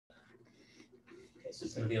So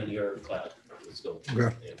it's going to be on your cloud. Let's go.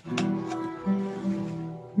 Okay.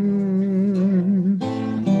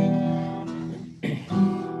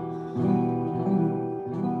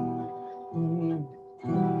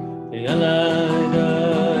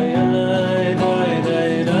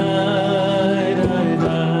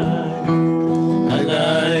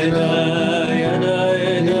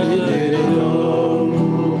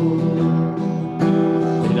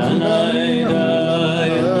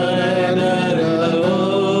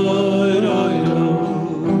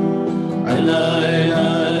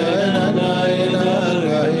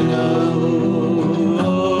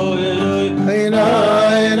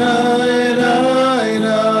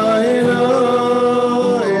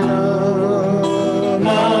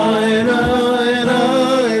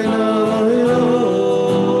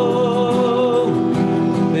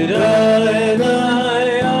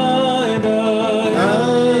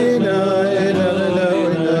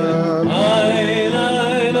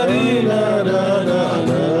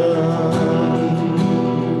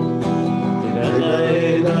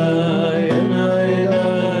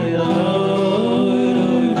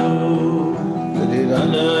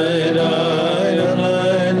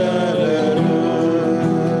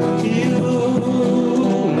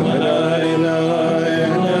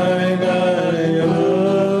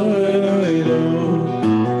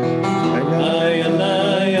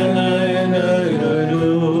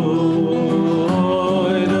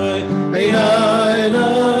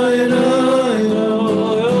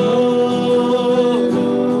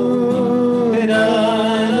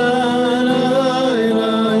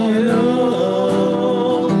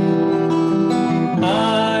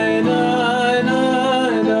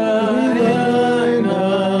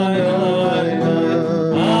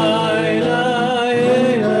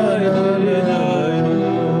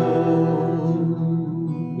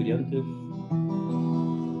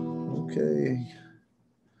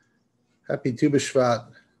 Happy Tu B'Shvat.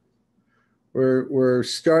 We're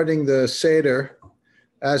starting the Seder,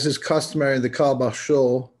 as is customary in the Carlebach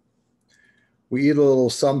Shul. We eat a little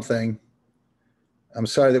something. I'm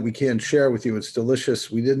sorry that we can't share with you. It's delicious.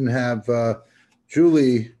 We didn't have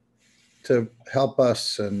Julie to help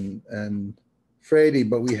us and Frady,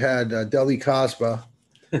 but we had Deli Kasba,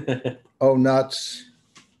 Oh Nuts,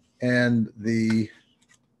 and the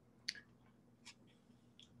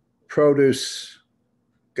produce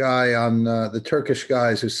guy on the Turkish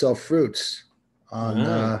guys who sell fruits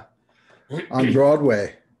on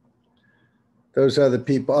Broadway. Those are the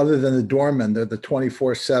people, other than the doormen, they're the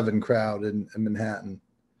 24/7 crowd in Manhattan.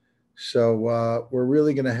 So we're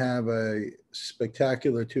really going to have a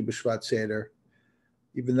spectacular Tu B'Shvat Seder,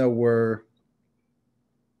 even though we're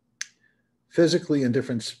physically in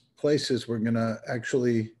different places. We're going to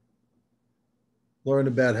actually learn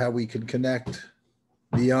about how we can connect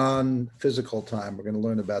beyond physical time. We're going to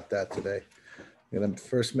learn about that today. I'm going to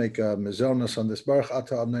first make a mizonos on this. Baruch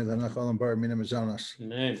atah Adonai Lanach Olam Bar Mina mizonos.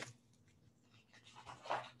 Amen.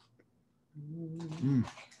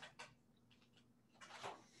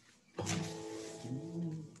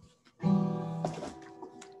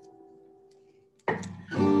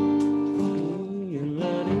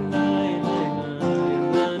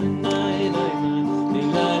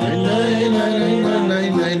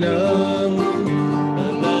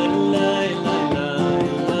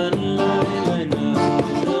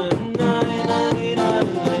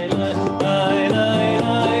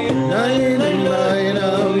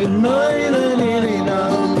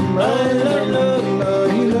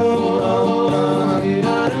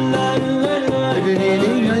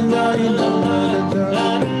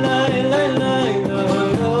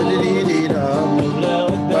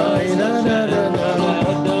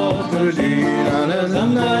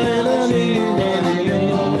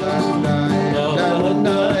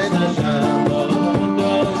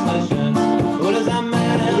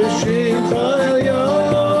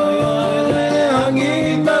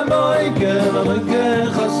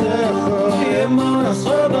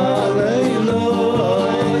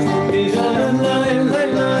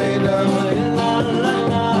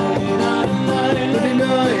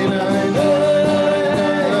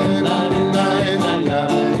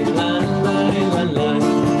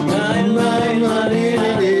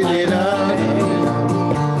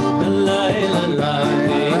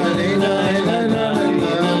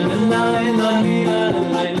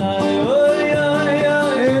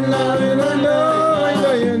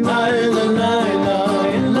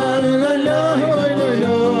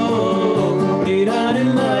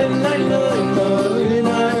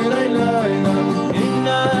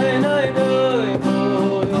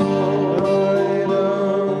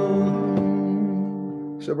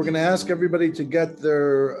 So we're going to ask everybody to get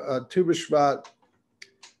their Tu B'Shvat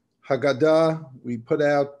Haggadah, we put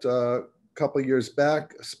out a couple years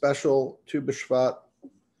back a special Tu B'Shvat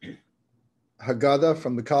Haggadah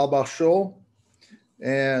from the Carlebach Shul,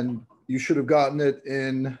 and you should have gotten it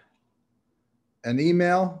in an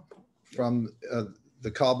email from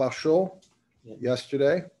the Carlebach Shul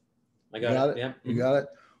yesterday. I got it. Yeah. You got it.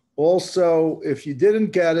 Also, if you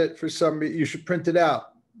didn't get it for some reason, you should print it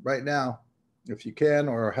out right now if you can,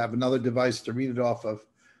 or have another device to read it off of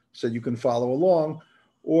so you can follow along.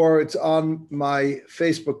 Or it's on my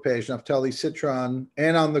Facebook page, Naftali Citron,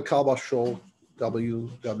 and on the Carlebach Shul,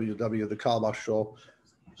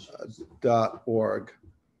 www.thecarlebachshul.org.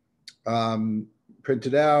 Print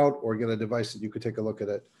it out or get a device that you could take a look at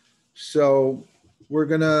it. So we're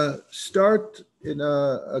going to start in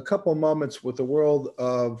a couple moments with the world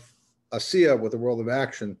of Asiya, with the world of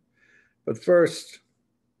action. But first,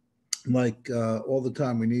 like all the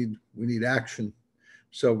time, we need action.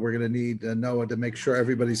 So we're going to need Noah to make sure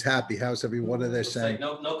everybody's happy. How's everyone? What are they saying?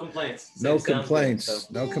 Like no complaints. No complaints. Good,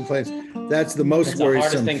 so. No complaints. That's the most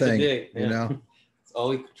worrisome thing to do, you know. It's all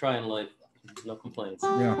we could try in life. No complaints.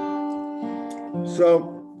 Yeah.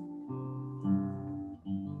 So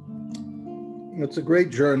it's a great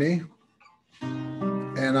journey,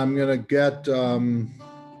 and I'm gonna get. I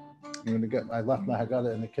left my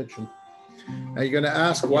Haggadah in the kitchen. Now you're gonna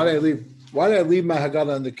ask why did I leave my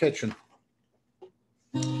Haggadah in the kitchen?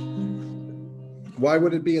 Why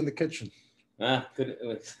would it be in the kitchen?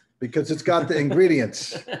 Good. Because it's got the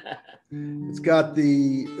ingredients. It's got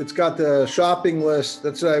the shopping list.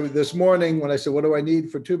 That's why this morning when I said, what do I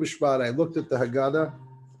need for Tu B'Shvat? I looked at the Haggadah,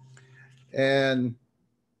 and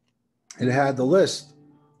it had the list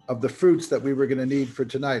of the fruits that we were going to need for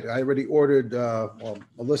tonight. I already ordered,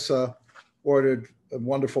 Melissa ordered a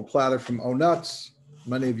wonderful platter from O Nuts.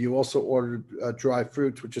 Many of you also ordered dry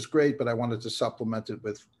fruits, which is great, but I wanted to supplement it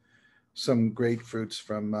with some great fruits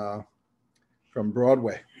from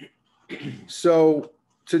Broadway. So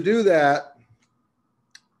to do that,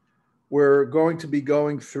 we're going to be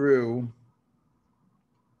going through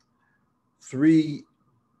 3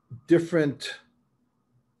 different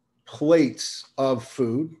plates of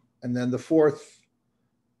food. And then the 4th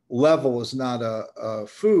level is not a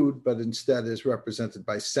food, but instead is represented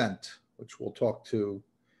by scent, which we'll talk to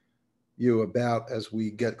you about as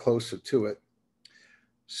we get closer to it.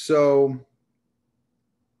 So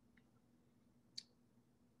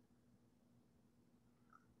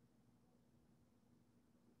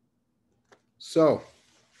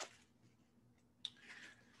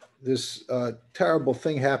this terrible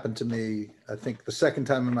thing happened to me. I think the second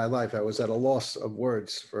time in my life. I was at a loss of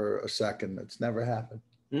words for a second. It's never happened.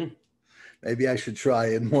 Maybe I should try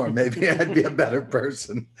it more. Maybe I'd be a better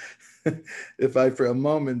person if I for a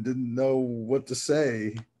moment didn't know what to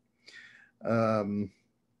say.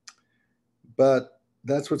 But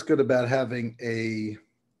that's what's good about having a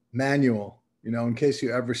manual, in case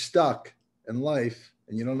you're ever stuck in life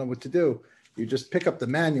and you don't know what to do, you just pick up the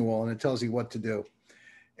manual and it tells you what to do.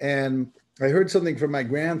 And I heard something from my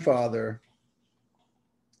grandfather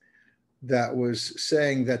that was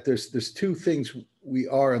saying that there's 2 things we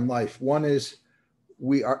are in life. One is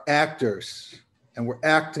we are actors and we're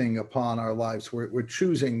acting upon our lives. We're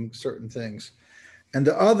choosing certain things. And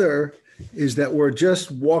the other is that we're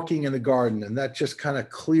just walking in a garden, and that just kind of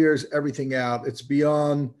clears everything out. It's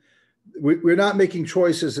beyond, we're not making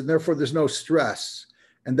choices, and therefore there's no stress.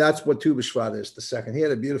 And that's what Tu B'Shvat is, the second. He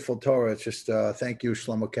had a beautiful Torah. It's just, thank you,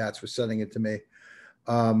 Shlomo Katz, for sending it to me.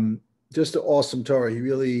 Just an awesome Torah. He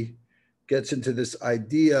really gets into this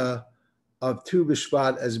idea of Tu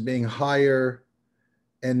B'Shvat as being higher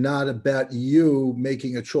and not about you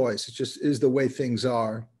making a choice. It just is the way things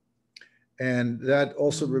are. And that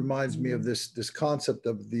also reminds me of this concept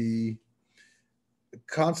of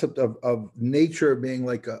nature being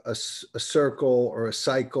like a circle or a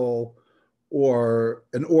cycle or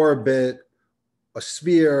an orbit, a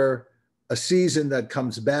sphere, a season that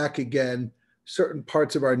comes back again, certain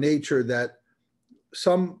parts of our nature that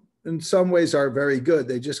in some ways are very good.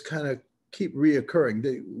 They just kind of keep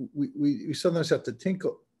reoccurring. We sometimes have to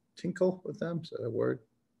tinkle with them. Is that a word?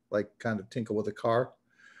 Like kind of tinkle with a car?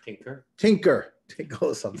 Tinker. Tinkle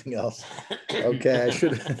is something else. Okay, I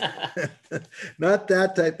should not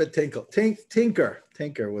that type of tinkle.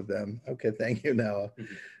 Tinker with them. Okay, thank you, Noah.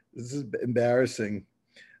 This is embarrassing.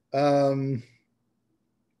 So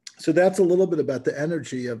that's a little bit about the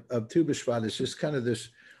energy of Tu B'Shvat. It's just kind of this,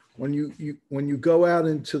 when you go out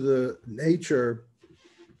into the nature,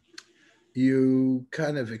 you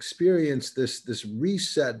kind of experience this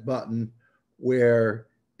reset button where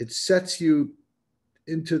it sets you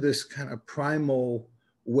into this kind of primal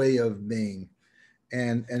way of being.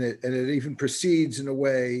 and it even proceeds in a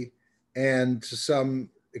way, and to some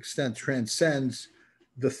extent transcends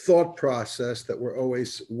the thought process that we're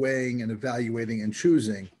always weighing and evaluating and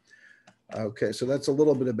choosing. Okay, so that's a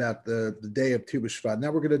little bit about the day of Tu B'Shvat.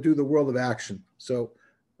 Now we're going to do the world of action. So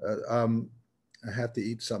I have to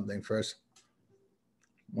eat something first.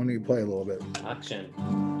 Why don't you play a little bit? Action.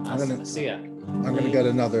 I'm going to get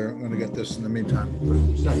another. I'm going to get this in the meantime.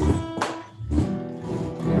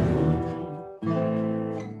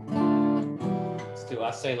 Let's do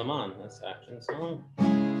Asay Laman. That's action song.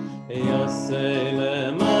 Asay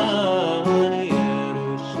Laman,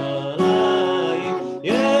 Yerushalayim,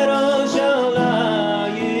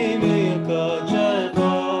 Yerushalayim, Yirkochecho.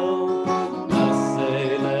 Asay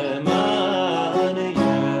Laman,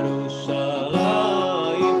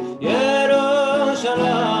 Yerushalayim,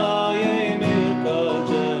 Yerushalayim, Yirkochecho.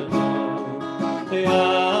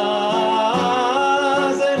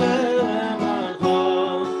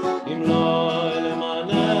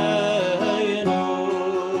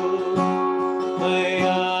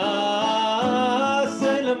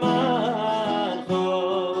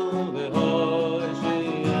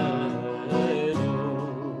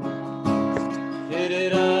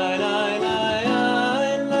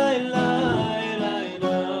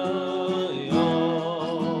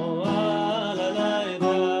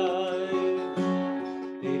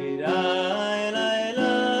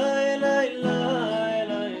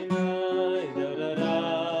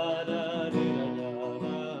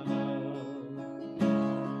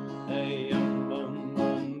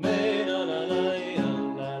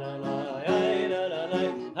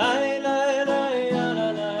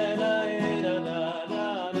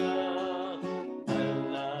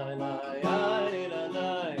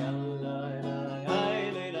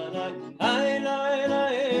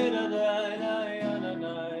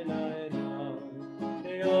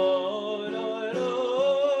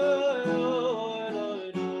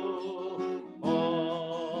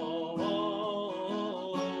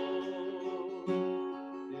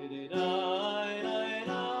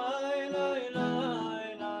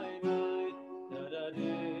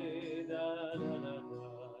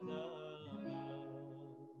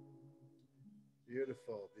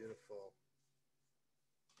 Beautiful, beautiful.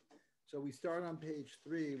 So we start on page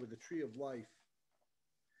 3 with the tree of life.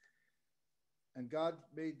 And God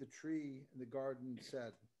made the tree in the garden and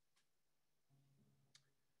said,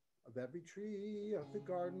 of every tree of the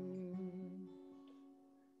garden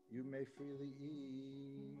you may freely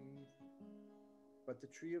eat, but the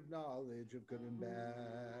tree of knowledge of good and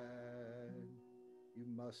bad, you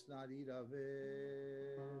must not eat of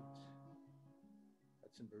it.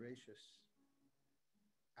 That's in Bereshis.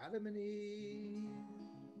 Adam and Eve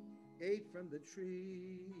ate from the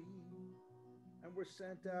tree and were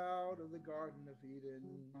sent out of the Garden of Eden,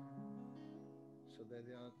 so they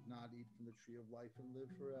did not eat from the tree of life and live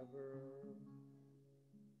forever.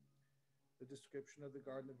 The description of the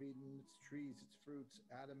Garden of Eden, its trees, its fruits,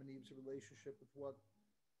 Adam and Eve's relationship with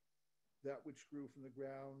that which grew from the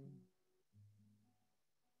ground.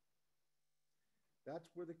 That's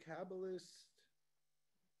where the Kabbalists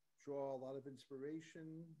draw a lot of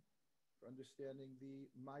inspiration for understanding the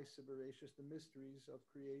Maaseh Bereshis, the mysteries of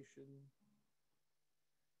creation.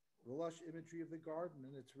 The lush imagery of the garden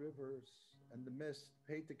and its rivers and the mist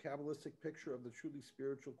paint the Kabbalistic picture of the truly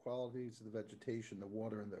spiritual qualities of the vegetation, the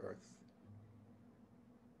water, and the earth.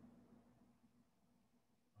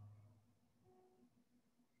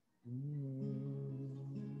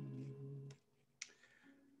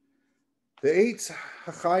 The Eitz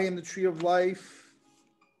Hachayim, the tree of life,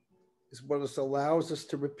 is what allows us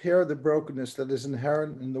to repair the brokenness that is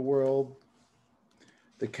inherent in the world.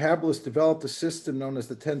 The Kabbalists developed a system known as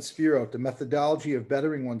the 10 Sfirot, a methodology of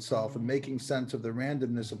bettering oneself and making sense of the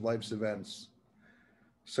randomness of life's events.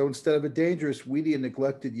 So instead of a dangerous, weedy, and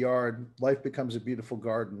neglected yard, life becomes a beautiful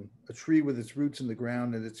garden, a tree with its roots in the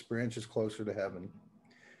ground and its branches closer to heaven.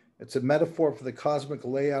 It's a metaphor for the cosmic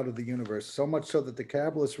layout of the universe, so much so that the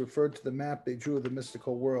Kabbalists referred to the map they drew of the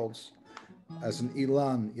mystical worlds as an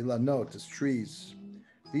ilanot, as trees.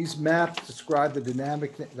 These maps describe the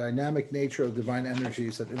dynamic nature of divine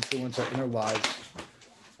energies that influence our inner lives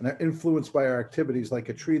and are influenced by our activities, like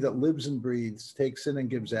a tree that lives and breathes, takes in and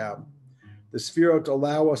gives out. The Sfirot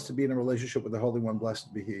allow us to be in a relationship with the Holy One,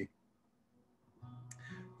 blessed be He.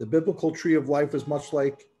 The biblical tree of life was much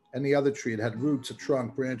like any other tree. It had roots, a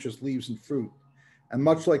trunk, branches, leaves, and fruit. And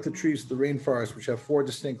much like the trees of the rainforest, which have 4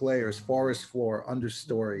 distinct layers: forest floor,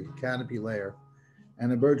 understory, canopy layer,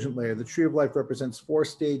 and emergent layer, the tree of life represents 4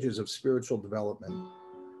 stages of spiritual development,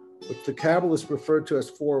 which the Kabbalists refer to as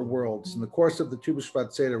 4 worlds. In the course of the Tu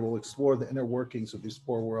B'Shvat Seder, we'll explore the inner workings of these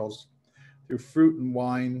 4 worlds through fruit and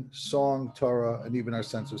wine, song, Torah, and even our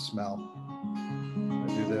sense of smell. I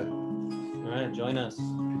do that. All right, join us.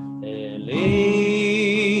 Eli,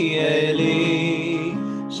 Eli,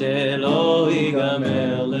 shelo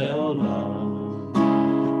yigamer leolam,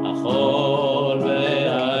 achol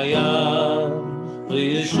ve'ayam,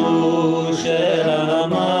 rishu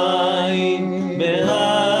shel hamayim,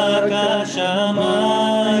 berak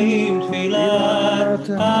hashamayim, tfilat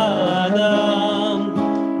ha'adam,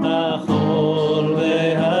 achol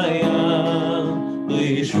ve'ayam,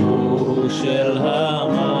 rishu shel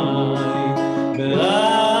hamayim,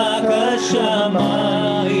 berak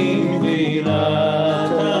hashamayim,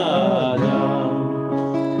 tfilat ha'adam.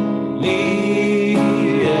 Eli,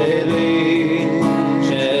 Eli,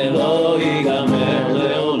 shelo yigamer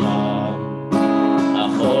leolam,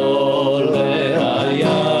 achol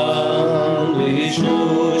ve'ayam,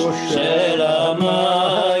 rishush shel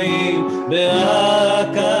hamayim,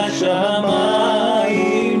 berak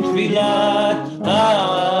hashamayim, tfilat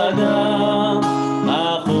ha'adam,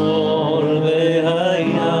 achol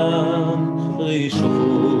ve'ayam,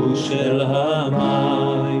 rishush shel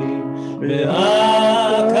hamayim,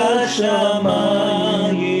 berak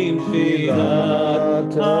hashamayim,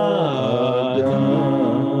 tfilat ha'adam.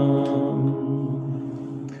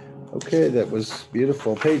 Okay, that was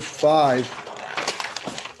beautiful. Page 5,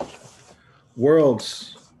 worlds.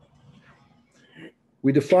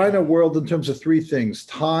 We define a world in terms of three things: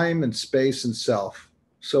 time and space and self.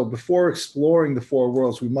 So before exploring the four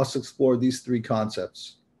worlds, we must explore these three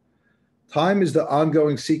concepts. Time is the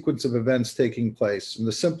ongoing sequence of events taking place. In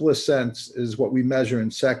the simplest sense, is what we measure in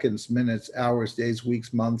seconds, minutes, hours, days,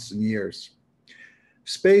 weeks, months, and years.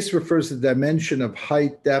 Space refers to the dimension of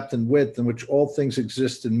height, depth, and width in which all things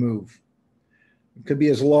exist and move. It could be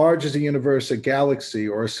as large as a universe, a galaxy,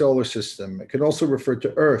 or a solar system. It can also refer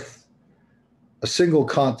to Earth, a single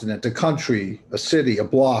continent, a country, a city, a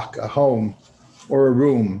block, a home, or a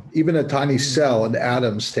room. Even a tiny cell and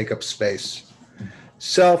atoms take up space.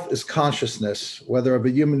 Self is consciousness, whether of a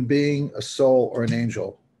human being, a soul, or an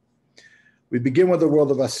angel. We begin with the world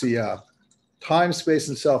of Asiya. Time, space,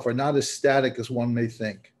 and self are not as static as one may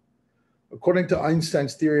think. According to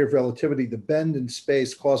Einstein's theory of relativity, the bend in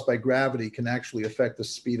space caused by gravity can actually affect the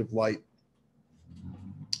speed of light.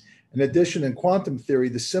 In addition, in quantum theory,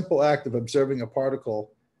 the simple act of observing a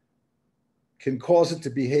particle can cause it to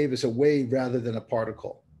behave as a wave rather than a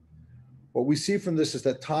particle. What we see from this is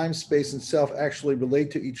that time, space, and self actually relate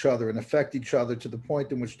to each other and affect each other to the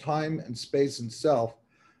point in which time and space and self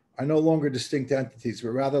are no longer distinct entities,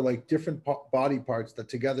 but rather like different body parts that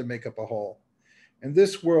together make up a whole. In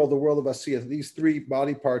this world, the world of Asiya, these three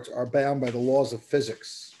body parts are bound by the laws of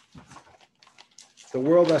physics. The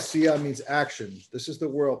world Asiya means action. This is the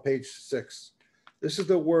world, page 6. This is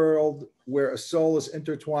the world where a soul is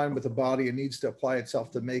intertwined with a body and needs to apply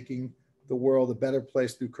itself to making the world a better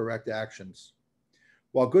place through correct actions.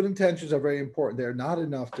 While good intentions are very important, they are not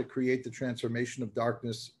enough to create the transformation of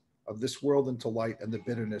darkness of this world into light and the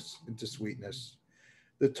bitterness into sweetness.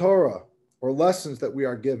 The Torah, or lessons that we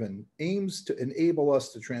are given, aims to enable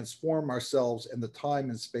us to transform ourselves in the time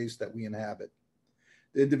and space that we inhabit.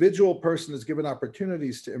 The individual person is given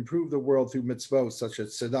opportunities to improve the world through mitzvot such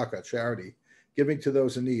as tzedakah, charity, giving to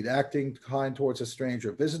those in need, acting kind towards a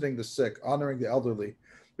stranger, visiting the sick, honoring the elderly,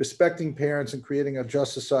 respecting parents, and creating a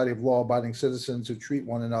just society of law-abiding citizens who treat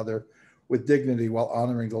one another with dignity while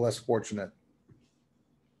honoring the less fortunate.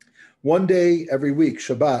 One day every week,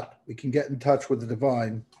 Shabbat, we can get in touch with the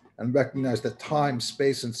divine and recognize that time,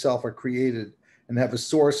 space, and self are created and have a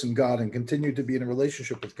source in God and continue to be in a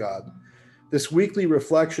relationship with God. This weekly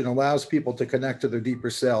reflection allows people to connect to their deeper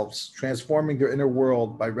selves, transforming their inner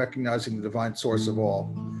world by recognizing the divine source of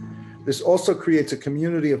all. This also creates a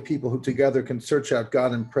community of people who together can search out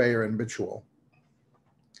God in prayer and ritual.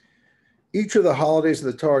 Each of the holidays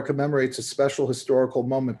of the Torah commemorates a special historical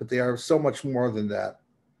moment, but they are so much more than that.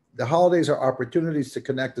 The holidays are opportunities to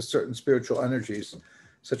connect to certain spiritual energies,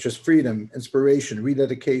 such as freedom, inspiration,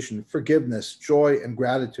 rededication, forgiveness, joy, and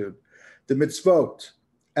gratitude. The mitzvot,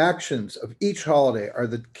 actions of each holiday, are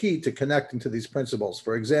the key to connecting to these principles.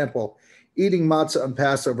 For example, eating matzah on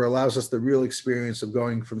Passover allows us the real experience of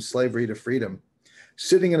going from slavery to freedom.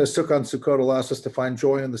 Sitting in a sukkah on Sukkot allows us to find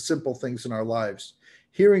joy in the simple things in our lives.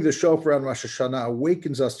 Hearing the shofar on Rosh Hashanah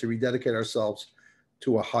awakens us to rededicate ourselves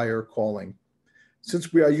to a higher calling.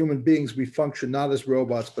 Since we are human beings, we function not as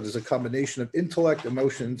robots, but as a combination of intellect,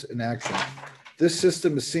 emotions, and action. This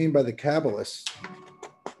system is seen by the Kabbalists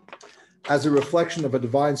as a reflection of a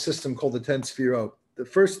divine system called the 10 Sefirot. The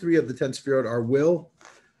first three of the 10 Sefirot are will,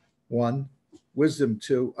 1, wisdom,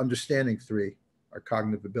 2, understanding, 3. our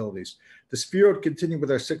cognitive abilities. The Sefirot continue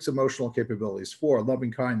with our 6 emotional capabilities: 4,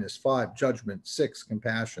 loving kindness; 5, judgment; 6,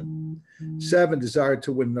 compassion; 7, desire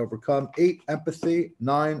to win and overcome; 8, empathy;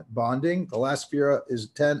 9, bonding. The last Sefirah is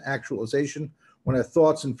 10, actualization, when our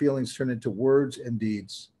thoughts and feelings turn into words and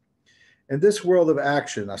deeds. In this world of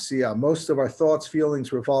action, Asiya, most of our thoughts,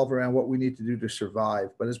 feelings revolve around what we need to do to survive.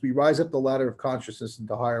 But as we rise up the ladder of consciousness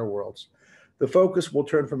into higher worlds, the focus will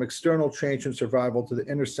turn from external change and survival to the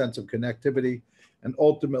inner sense of connectivity and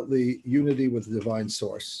ultimately unity with the divine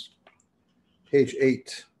source. Page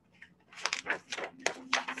 8.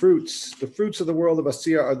 Fruits. The fruits of the world of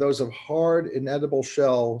Asiya are those of hard, inedible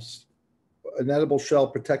shells, an edible shell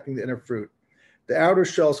protecting the inner fruit. The outer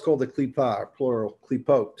shell is called the klipa, plural,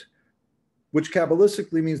 klipot, which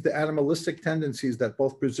Kabbalistically means the animalistic tendencies that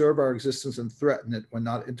both preserve our existence and threaten it when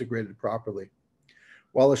not integrated properly.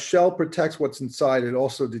 While a shell protects what's inside, it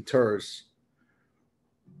also deters.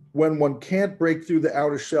 When one can't break through the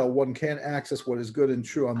outer shell, one can't access what is good and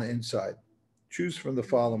true on the inside. Choose from the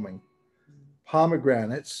following: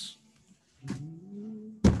 pomegranates,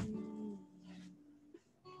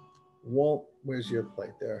 where's your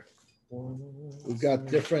plate there? We've got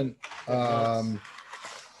different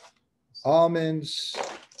almonds,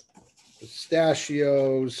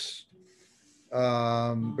 pistachios,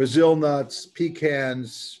 Brazil nuts,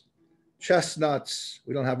 pecans, chestnuts.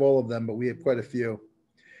 We don't have all of them, but we have quite a few.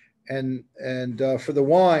 And for the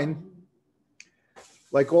wine,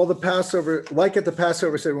 like at the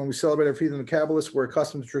Passover Seder, when we celebrate our feast in the Kabbalists, we're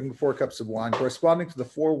accustomed to drinking 4 cups of wine, corresponding to the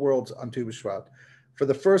 4 worlds on Tu B'Shvat. For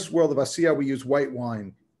the first world of Asiya, we use white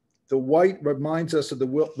wine. The white reminds us of the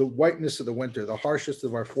whiteness of the winter, the harshest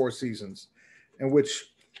of our 4 seasons, in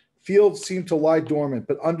which fields seem to lie dormant,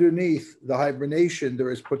 but underneath the hibernation,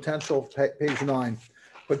 there is potential, page 9,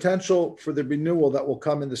 potential for the renewal that will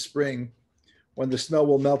come in the spring when the snow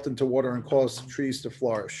will melt into water and cause trees to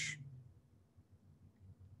flourish.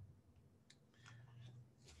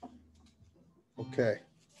 Okay,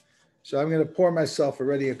 so I'm going to pour myself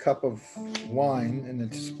already a cup of wine in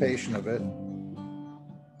anticipation of it.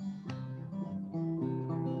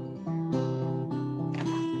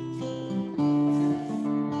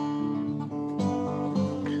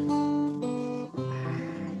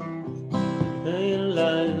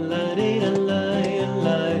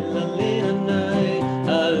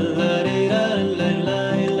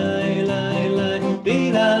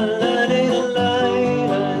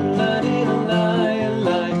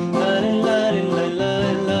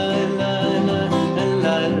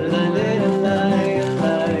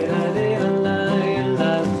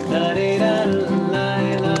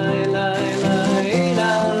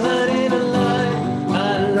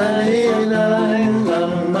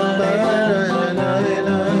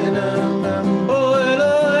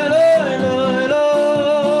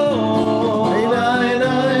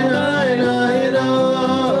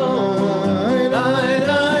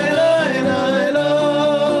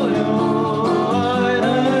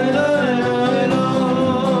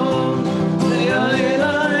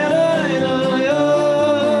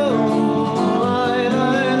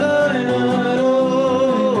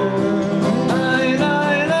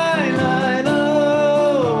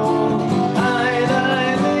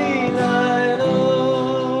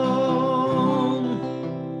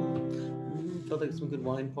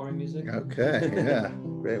 Okay, yeah,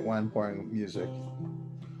 great wine pouring music.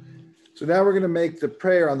 So now we're going to make the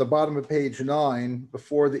prayer on the bottom of page 9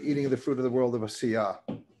 before the eating of the fruit of the world of Asiya.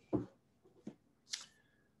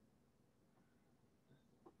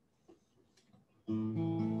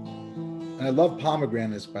 And I love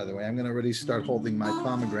pomegranates, by the way. I'm going to already start holding my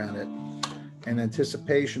pomegranate in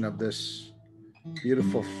anticipation of this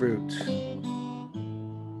beautiful fruit.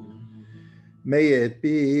 May it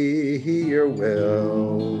be your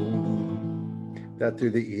will that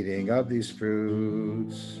through the eating of these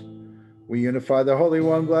fruits, we unify the Holy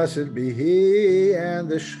One, blessed be He, and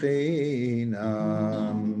the Shekhinah.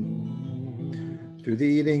 Through the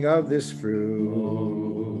eating of this fruit,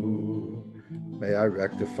 may I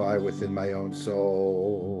rectify within my own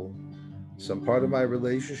soul some part of my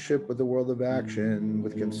relationship with the world of action,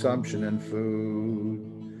 with consumption and food,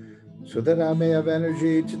 so that I may have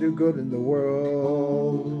energy to do good in the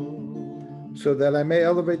world, so that I may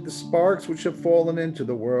elevate the sparks which have fallen into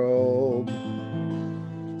the world,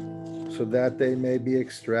 so that they may be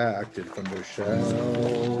extracted from their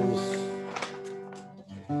shells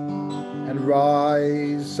and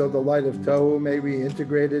rise, so the light of Tohu may be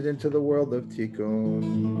integrated into the world of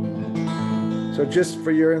Tikkun. So just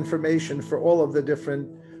for your information, for all of the different,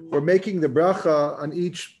 we're making the bracha on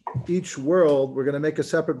each world. We're going to make a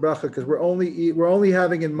separate bracha because we're only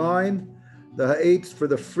having in mind the ha'etz for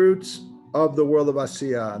the fruits of the world of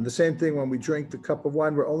Asiya. And the same thing when we drink the cup of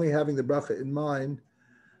wine, we're only having the bracha in mind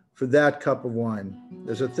for that cup of wine.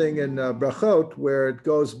 There's a thing in brachot where it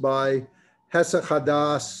goes by Hesach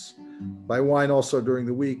Hadas, by wine also during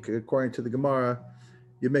the week, according to the Gemara.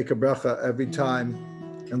 You make a bracha every time,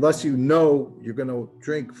 unless you know you're going to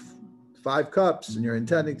drink 5 cups and you're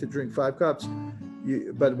intending to drink 5 cups.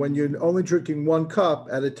 But when you're only drinking 1 cup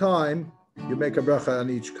at a time, you make a bracha on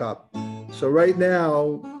each cup. So right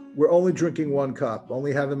now, we're only drinking 1 cup.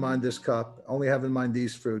 Only have in mind this cup. Only have in mind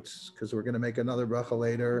these fruits, because we're going to make another bracha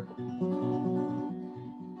later.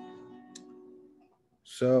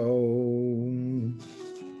 So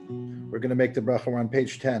we're going to make the bracha. We're on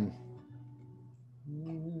page 10.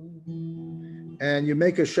 And you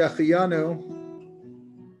make a shechiyanu.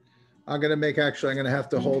 I'm going to have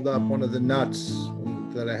to hold up one of the nuts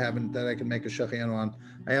that I can make a shechiyanu on.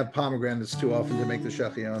 I have pomegranates too often to make the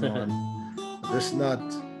shechiyanu on. This nut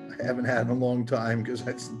I haven't had in a long time because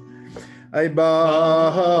that's Baruch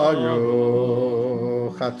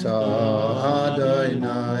atah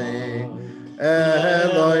Adonai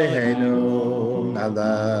Eloheinu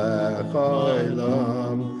melech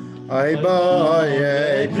haolam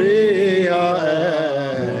Baruch pri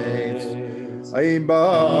ha'etz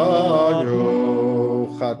Baruch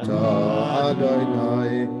atah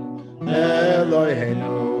Adonai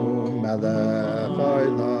Eloheinu melech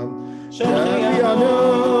haolam Shechianu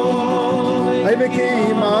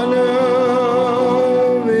Aybekimanu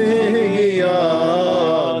V'hiyanu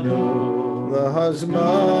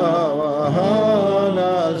L'hazma V'hanazem.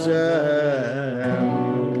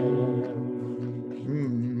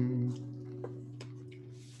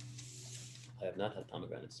 I have not had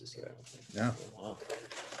pomegranates this year, I don't think. Yeah. Wow.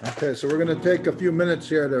 Okay, so we're going to take a few minutes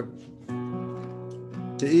here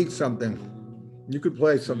to eat something. You could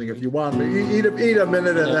play something if you want, but eat a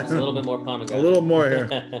minute and then a little bit more pomegranate. A little more here.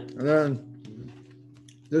 And then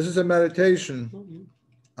this is a meditation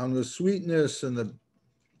on the sweetness and the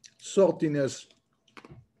saltiness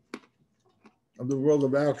of the world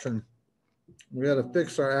of action. We got to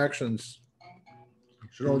fix our actions.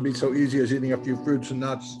 It should only be so easy as eating a few fruits and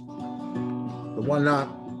nuts. But why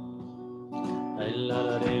not?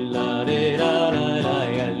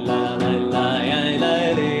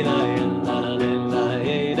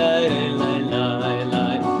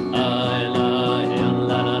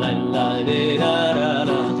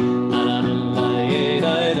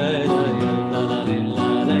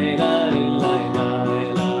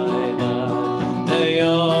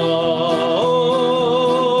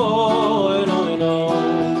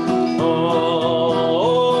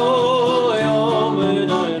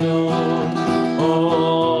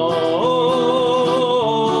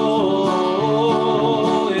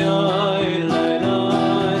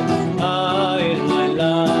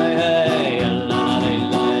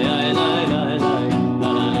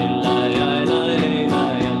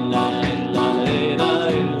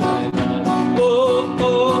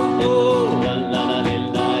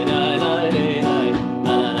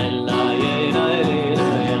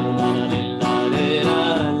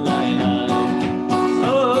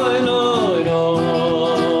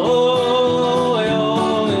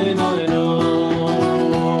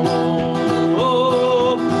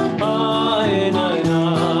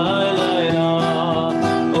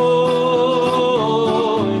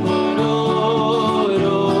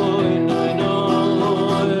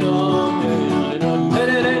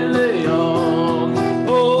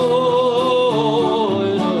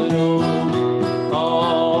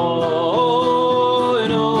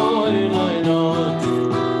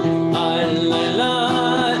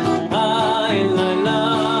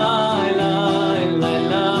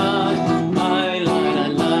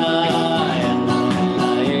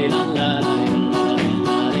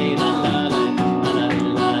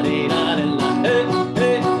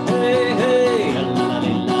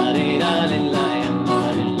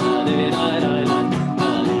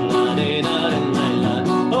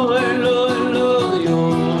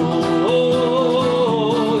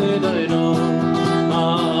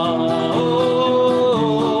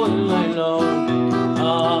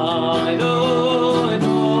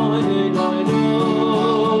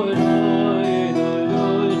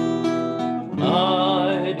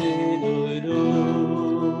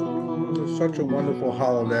 Such a wonderful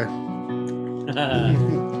holiday.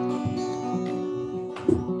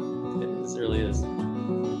 This really is.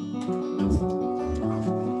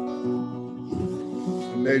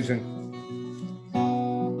 Amazing.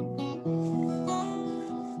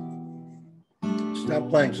 Stop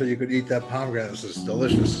playing so you could eat that pomegranate. This is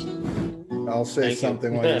delicious. I'll say Thank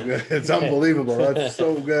something you. when you're good. It's unbelievable. That's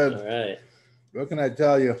so good. All right. What can I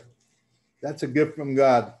tell you? That's a gift from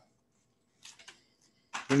God.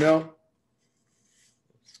 You know,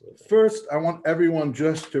 first, I want everyone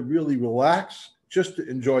just to really relax, just to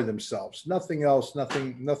enjoy themselves. Nothing else,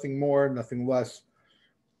 nothing more, nothing less.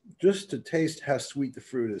 Just to taste how sweet the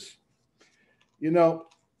fruit is. You know,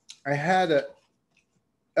 I had a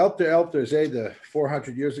Elter Zayda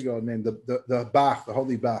 400 years ago named the Bach, the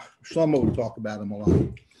Holy Bach. Shlomo would talk about him a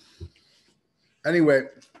lot. Anyway,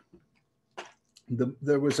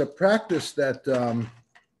 there was a practice that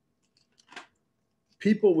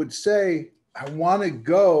people would say, I want to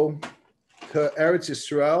go to Eretz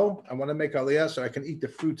Yisrael. I want to make Aliyah so I can eat the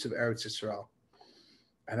fruits of Eretz Yisrael.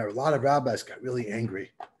 And a lot of rabbis got really angry.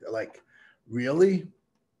 They're like, really?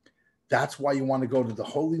 That's why you want to go to the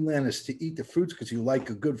Holy Land, is to eat the fruits because you like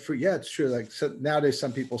a good fruit. Yeah, it's true. Like, so nowadays,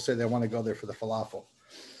 some people say they want to go there for the falafel.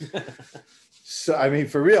 So, I mean,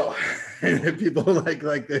 for real, people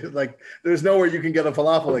like there's nowhere you can get a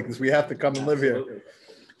falafel like this. We have to come and live here.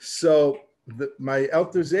 So my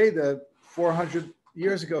Elder Zayda 400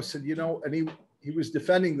 years ago said, you know, and he was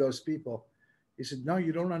defending those people. He said, no,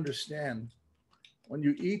 you don't understand. When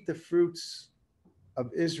you eat the fruits of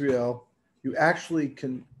Israel, you actually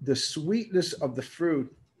can, the sweetness of the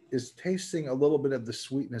fruit is tasting a little bit of the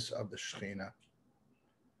sweetness of the Shekhinah.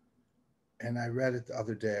 And I read it the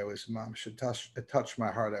other day. I was, Mom, it touched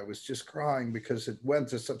my heart. I was just crying because it went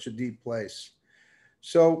to such a deep place.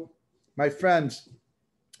 So, my friends,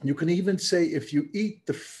 you can even say if you eat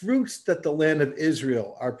the fruits that the land of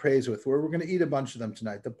Israel are praised with, where we're going to eat a bunch of them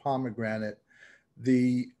tonight, the pomegranate,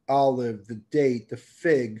 the olive, the date, the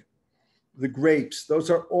fig, the grapes, those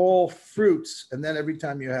are all fruits. And then every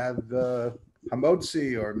time you have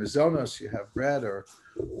hamotzi or mizonos, you have bread or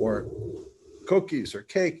cookies or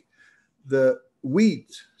cake. The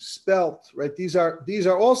wheat, spelt, right? These are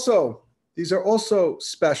also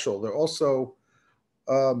special. They're also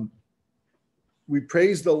we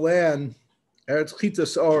praise the land, eretz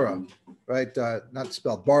chitas ora, right? Not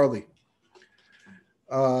spelt, barley.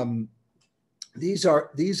 These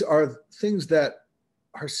are things that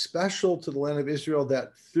are special to the land of Israel,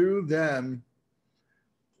 that through them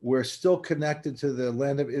we're still connected to the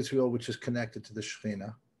land of Israel, which is connected to the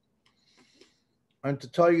Shekhinah. And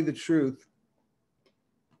to tell you the truth,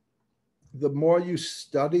 the more you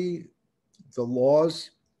study the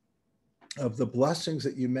laws of the blessings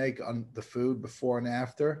that you make on the food before and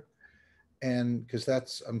after, and because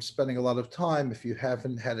I'm spending a lot of time. If you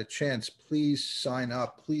haven't had a chance, please sign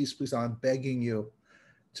up. Please, I'm begging you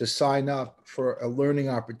to sign up for a learning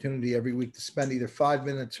opportunity every week to spend either 5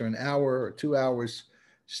 minutes or an hour or 2 hours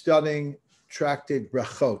studying Tractate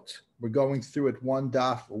Brachot. We're going through it one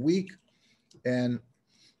daf a week, and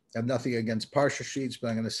I have nothing against Parsha sheets, but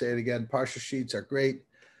I'm going to say it again. Parsha sheets are great,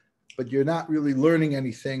 but you're not really learning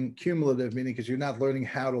anything cumulative, meaning because you're not learning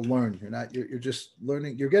how to learn. You're just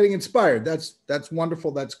learning. You're getting inspired. That's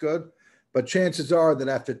wonderful. That's good. But chances are that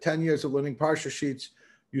after 10 years of learning Parsha sheets,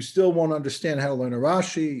 you still won't understand how to learn a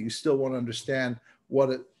Rashi. You still won't understand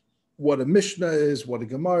what a Mishnah is, what a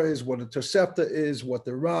Gemara is, what a Tosefta is, what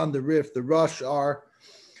the Ran, the Rif, the Rush are.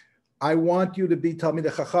 I want you to be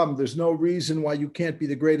Talmidei Chacham. There's no reason why you can't be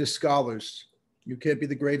the greatest scholars. You can't be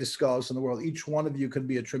the greatest scholars in the world. Each one of you can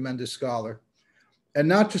be a tremendous scholar. And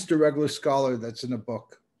not just a regular scholar that's in a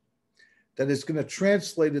book, that is going to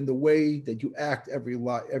translate in the way that you act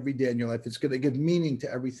every day in your life. It's going to give meaning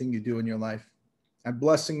to everything you do in your life. I'm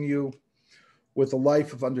blessing you with a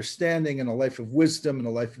life of understanding and a life of wisdom and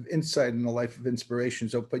a life of insight and a life of inspiration.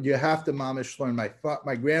 So, but you have to mamish learn.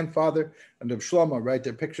 My grandfather and Reb Shlomo, right?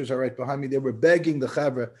 Their pictures are right behind me. They were begging the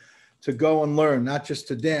Chavra to go and learn, not just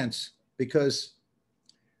to dance, because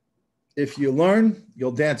if you learn,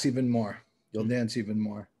 you'll dance even more. You'll dance even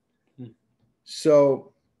more.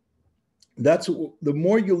 So that's the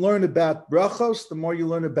more you learn about brachos, the more you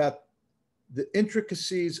learn about the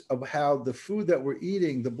intricacies of how the food that we're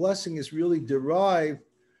eating, the blessing is really derived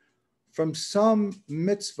from some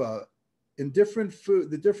mitzvah. In different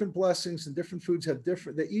food, the different blessings and different foods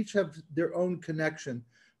they each have their own connection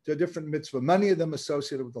to a different mitzvah, many of them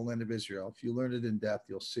associated with the land of Israel. If you learn it in depth,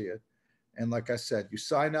 you'll see it. And like I said, you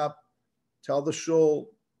sign up, tell the shul,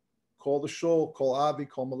 call Avi,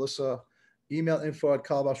 call Melissa, email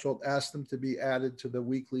info@Carlebach Shul, ask them to be added to the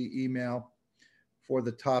weekly email for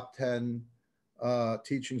the top 10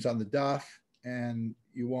 teachings on the daf, and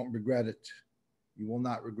you won't regret it. You will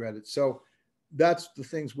not regret it. So that's the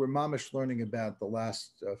things we're mamish learning about the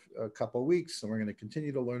last couple of weeks, and we're going to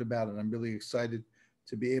continue to learn about it. And I'm really excited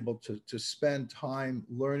to be able to spend time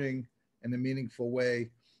learning in a meaningful way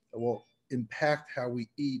that will impact how we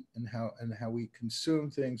eat and how we consume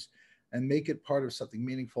things, and make it part of something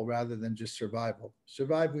meaningful rather than just survival.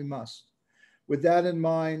 Survive we must. With that in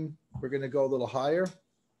mind, we're going to go a little higher.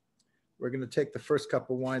 We're going to take the first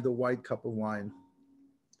cup of wine, the white cup of wine.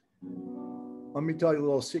 Let me tell you a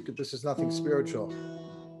little secret. This is nothing spiritual.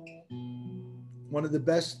 One of the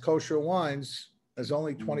best kosher wines is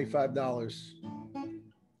only $25.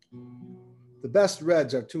 The best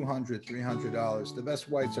reds are $200, $300. The best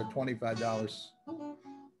whites are $25.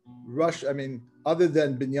 Other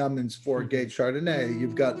than Binyamin's 4-gate Chardonnay,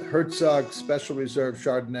 you've got Herzog Special Reserve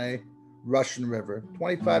Chardonnay, Russian River,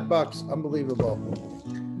 $25, unbelievable.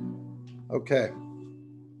 Okay.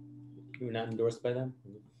 You're not endorsed by them?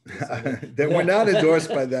 Then we're not endorsed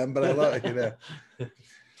by them, but I love it,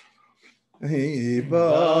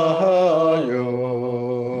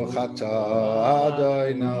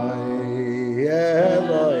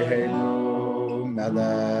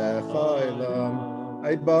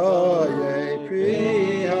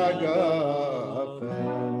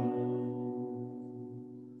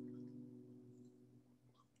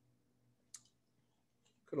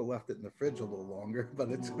 Could have left it in the fridge a little longer, but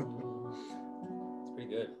it's pretty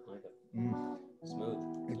good. I like it. Smooth.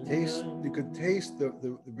 You could taste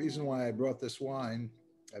the reason why I brought this wine,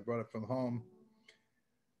 I brought it from home,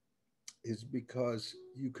 is because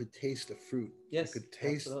you could taste the fruit. Yes, you could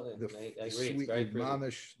taste absolutely. I agree. Sweet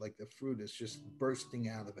mamish, like the fruit is just bursting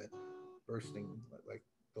out of it, like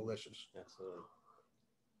delicious. Absolutely.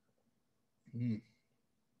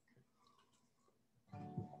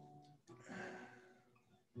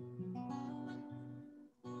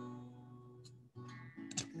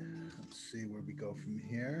 Let's see where we go from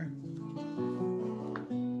here.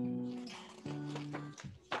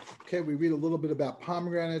 Okay, we read a little bit about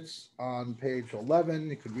pomegranates on page 11.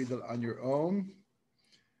 You could read that on your own.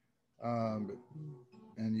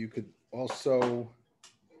 And you could also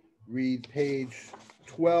read page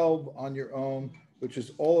 12 on your own, which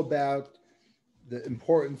is all about the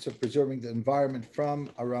importance of preserving the environment from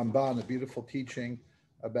a Ramban, a beautiful teaching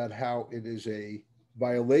about how it is a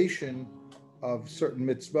violation of certain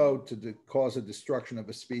mitzvot to cause a destruction of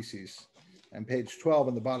a species. And page 12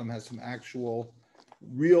 on the bottom has some actual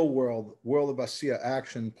real world of Asiya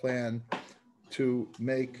action plan to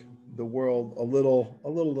make the world a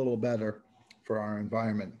little better for our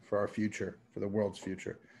environment, for our future, for the world's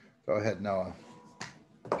future. Go ahead, Noah.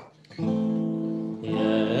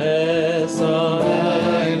 Yes,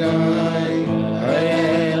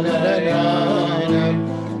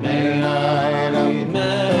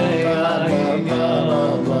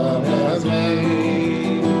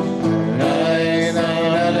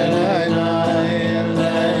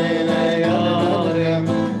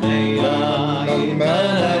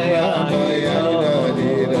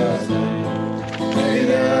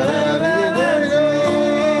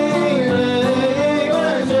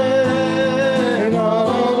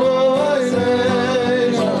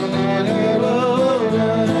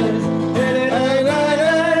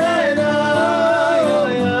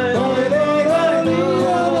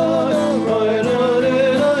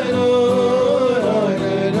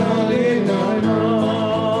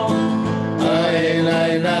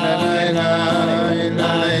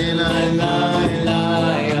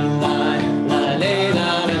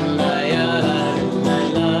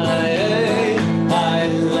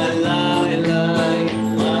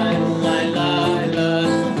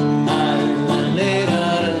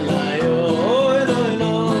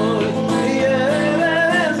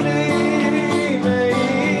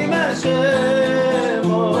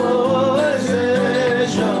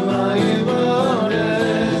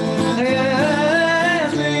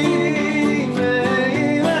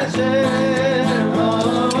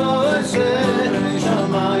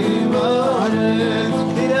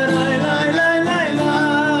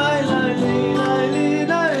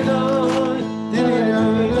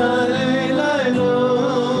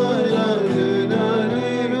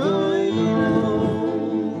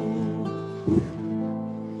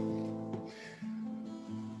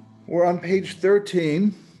 We're on page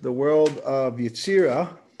 13, the world of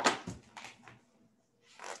Yetzirah.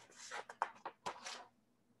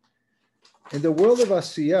 In the world of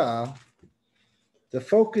Asiyah, the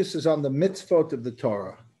focus is on the mitzvot of the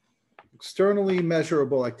Torah, externally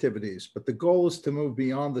measurable activities, but the goal is to move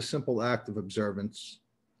beyond the simple act of observance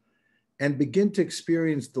and begin to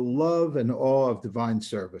experience the love and awe of divine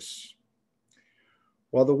service.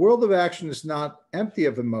 While the world of action is not empty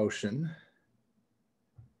of emotion,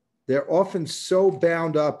 they're often so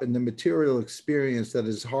bound up in the material experience that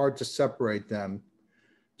it's hard to separate them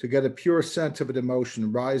to get a pure sense of an emotion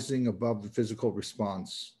rising above the physical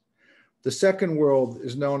response. The second world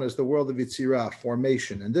is known as the world of Yetzirah,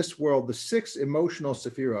 formation. In this world, the 6 emotional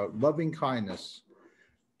sephirot, loving kindness,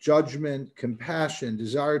 judgment, compassion,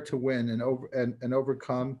 desire to win and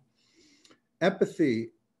overcome,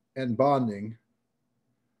 empathy, and bonding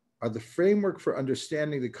are the framework for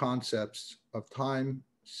understanding the concepts of time,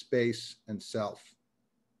 space, and self.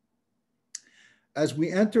 As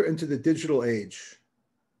we enter into the digital age,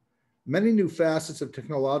 many new facets of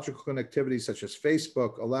technological connectivity, such as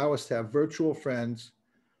Facebook, allow us to have virtual friends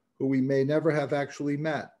who we may never have actually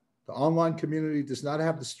met. The online community does not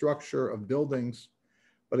have the structure of buildings,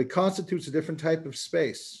 but it constitutes a different type of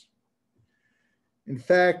space. In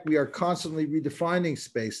fact, we are constantly redefining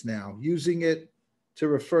space now, using it to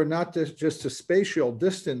refer not just to spatial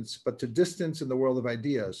distance, but to distance in the world of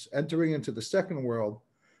ideas. Entering into the second world,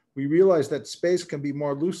 we realize that space can be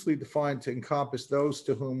more loosely defined to encompass those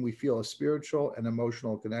to whom we feel a spiritual and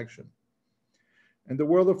emotional connection. In the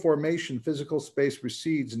world of formation, physical space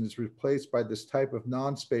recedes and is replaced by this type of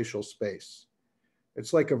non-spatial space.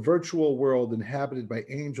 It's like a virtual world inhabited by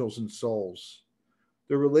angels and souls.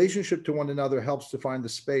 Their relationship to one another helps define the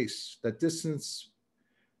space that distance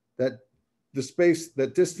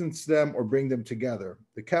them or bring them together.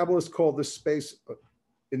 The Kabbalists call this space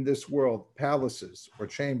in this world palaces or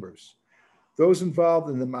chambers. Those involved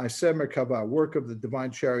in the Ma'aseh Merkavah, work of the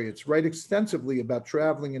divine chariots, write extensively about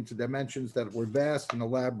traveling into dimensions that were vast and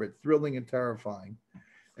elaborate, thrilling and terrifying.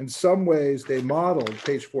 In some ways, they modeled,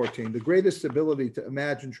 page 14, the greatest ability to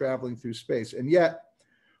imagine traveling through space. And yet,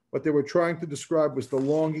 what they were trying to describe was the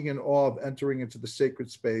longing and awe of entering into the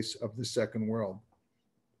sacred space of the second world.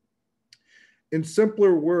 In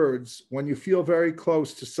simpler words, when you feel very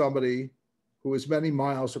close to somebody who is many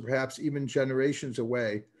miles or perhaps even generations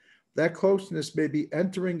away, that closeness may be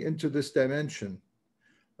entering into this dimension.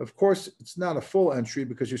 Of course, it's not a full entry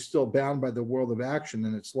because you're still bound by the world of action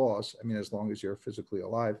and its laws. I mean, as long as you're physically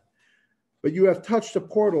alive. But you have touched a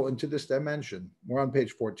portal into this dimension. We're on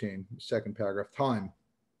page 14, second paragraph, time.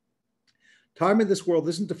 Time in this world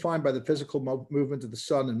isn't defined by the physical movement of the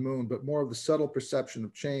sun and moon, but more of the subtle perception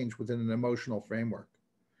of change within an emotional framework.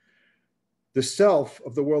 The self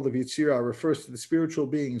of the world of Yetzirah refers to the spiritual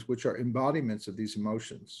beings which are embodiments of these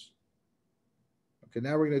emotions. Okay,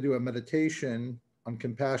 now we're going to do a meditation on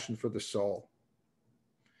compassion for the soul.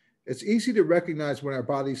 It's easy to recognize when our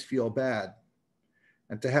bodies feel bad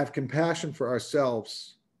and to have compassion for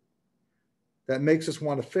ourselves that makes us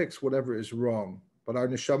want to fix whatever is wrong. But our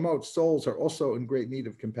neshamot, souls, are also in great need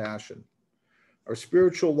of compassion. Our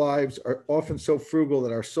spiritual lives are often so frugal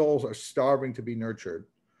that our souls are starving to be nurtured.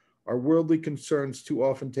 Our worldly concerns too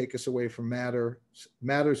often take us away from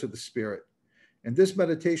matters of the spirit. In this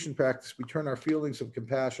meditation practice, we turn our feelings of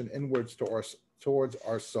compassion inwards towards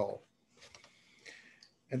our soul.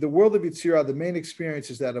 In the world of Yetzirah, the main experience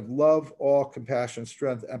is that of love, awe, compassion,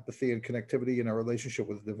 strength, empathy, and connectivity in our relationship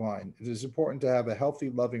with the divine. It is important to have a healthy,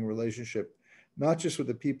 loving relationship, not just with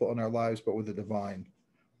the people in our lives, but with the divine.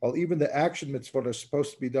 While even the action mitzvot are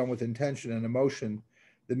supposed to be done with intention and emotion,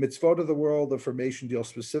 the mitzvot of the world of formation deal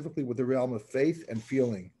specifically with the realm of faith and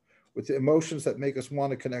feeling, with the emotions that make us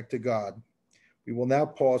want to connect to God. We will now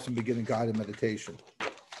pause and begin a guided meditation.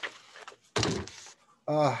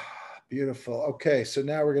 Beautiful. Okay, so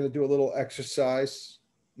now we're going to do a little exercise.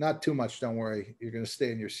 Not too much, don't worry. You're going to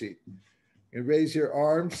stay in your seat. You're going to raise your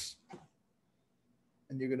arms,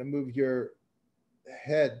 and you're going to move your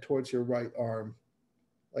head towards your right arm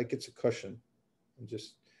like it's a cushion. And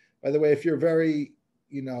just, by the way, if you're very,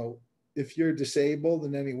 if you're disabled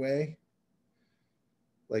in any way,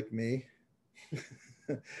 like me,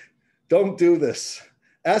 don't do this.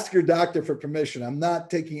 Ask your doctor for permission. I'm not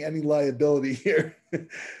taking any liability here.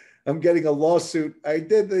 I'm getting a lawsuit. I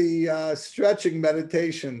did the stretching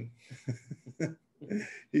meditation.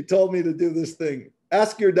 He told me to do this thing.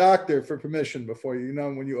 Ask your doctor for permission before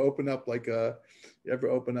when you open up you ever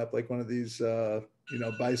open up like one of these,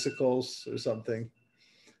 bicycles or something.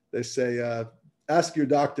 They say, ask your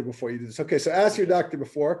doctor before you do this. Okay, so ask your doctor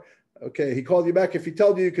before. Okay, he called you back. If he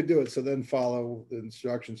told you could do it, so then follow the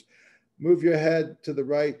instructions. Move your head to the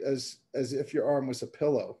right as if your arm was a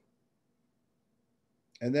pillow.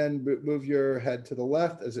 And then move your head to the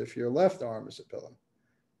left as if your left arm is a pillow.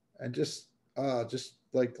 And just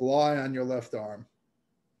like lie on your left arm.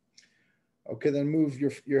 Okay, then move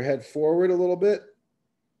your head forward a little bit.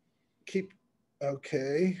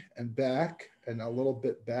 And back, and a little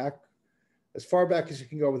bit back. As far back as you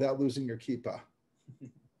can go without losing your kippah.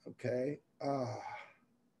 Okay.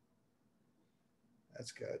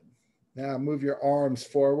 That's good. Now move your arms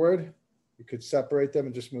forward. You could separate them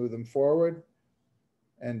and just move them forward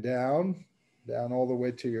and down all the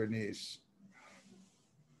way to your knees.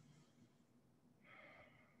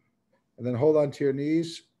 And then hold on to your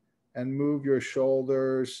knees and move your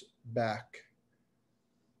shoulders back.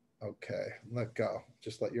 Okay, let go.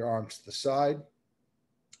 Just let your arms to the side.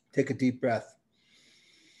 Take a deep breath.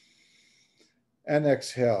 And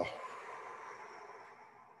exhale.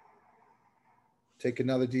 Take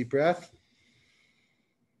another deep breath.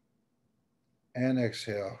 And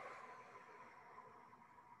exhale.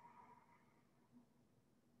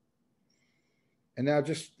 And now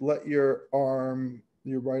just let your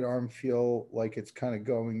right arm feel like it's kind of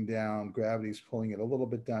going down. Gravity's pulling it a little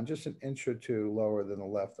bit down, just an inch or two lower than the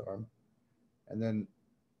left arm. And then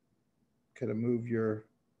kind of move your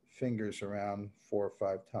fingers around 4 or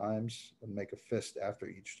 5 times and make a fist after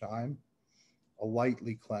each time. A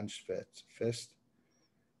lightly clenched fist.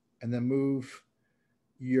 And then move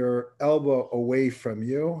your elbow away from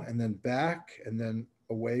you and then back and then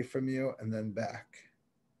away from you and then back.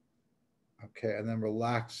 Okay, and then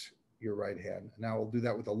relax your right hand. Now we'll do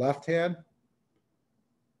that with the left hand.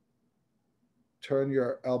 Turn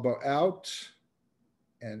your elbow out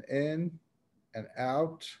and in and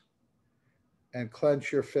out and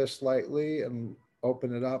clench your fist lightly and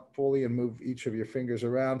open it up fully and move each of your fingers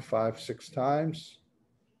around 5, 6 times.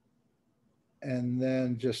 And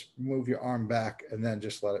then just move your arm back and then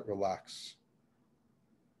just let it relax.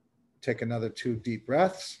 Take another 2 deep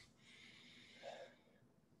breaths.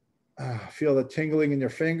 Feel the tingling in your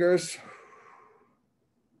fingers.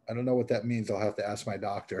 I don't know what that means. I'll have to ask my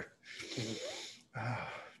doctor.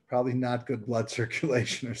 Probably not good blood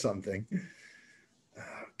circulation or something.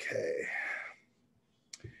 Okay.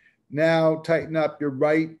 Now tighten up your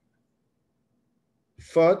right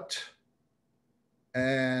foot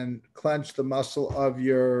and clench the muscle of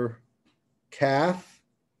your calf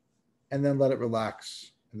and then let it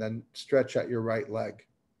relax. And then stretch out your right leg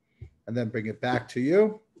and then bring it back to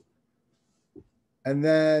you. And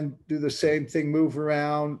then do the same thing, move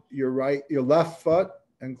around your left foot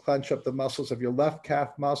and clench up the muscles of your left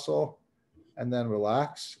calf muscle and then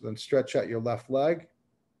relax. Then stretch out your left leg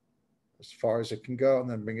as far as it can go and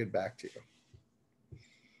then bring it back to you.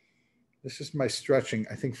 This is my stretching,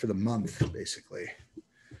 I think, for the month, basically.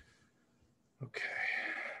 Okay.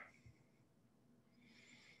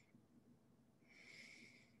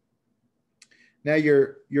 Now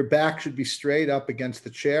your back should be straight up against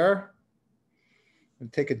the chair.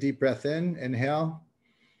 And take a deep breath in, inhale.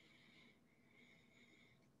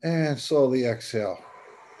 And slowly exhale.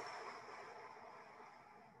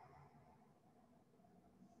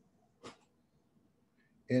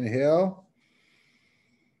 Inhale.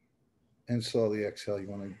 And slowly exhale. You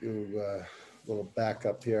want to do a little back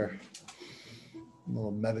up here. A little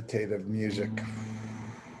meditative music.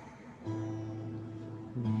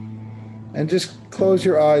 And just close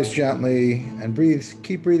your eyes gently and breathe.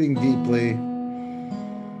 Keep breathing deeply.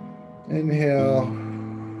 Inhale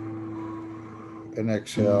and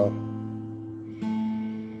exhale.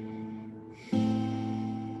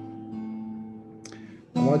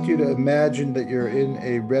 I want you to imagine that you're in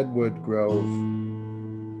a redwood grove.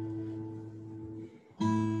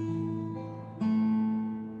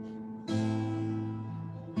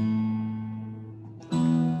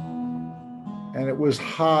 And it was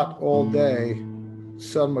hot all day.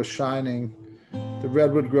 Sun was shining. The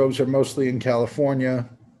redwood groves are mostly in California.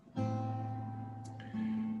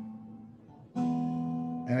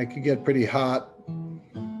 And it could get pretty hot.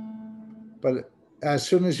 But as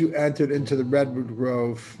soon as you entered into the redwood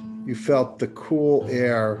grove, you felt the cool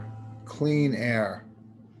air, clean air.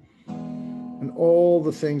 And all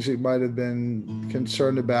the things you might have been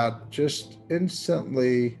concerned about just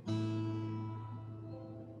instantly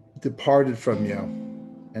departed from you.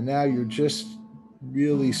 And now you're just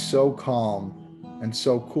really so calm and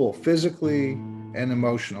so cool, physically and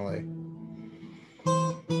emotionally.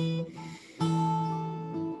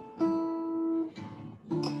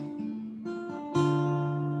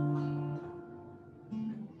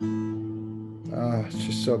 It's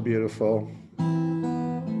just so beautiful.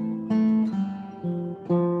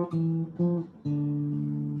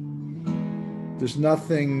 There's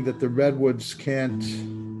nothing that the redwoods can't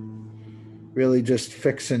really just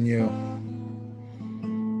fix in you.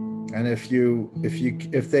 And if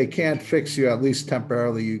they can't fix you, at least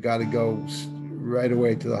temporarily, you got to go right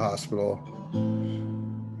away to the hospital,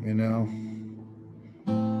 you know?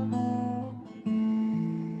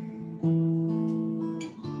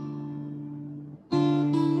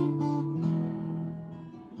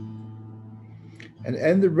 And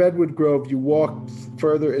in the redwood grove, you walk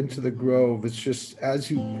further into the grove. It's just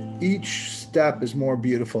each step is more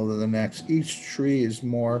beautiful than the next. Each tree is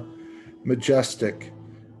more majestic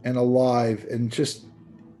and alive, and just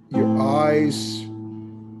your eyes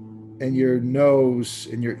and your nose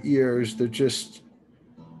and your ears, they're just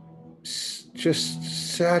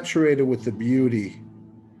saturated with the beauty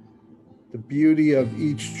of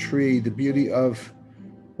each tree, the beauty of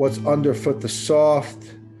what's underfoot, the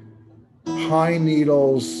soft, pine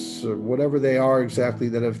needles or whatever they are exactly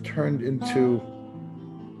that have turned into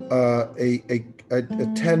a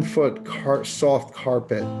 10-foot soft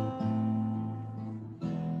carpet.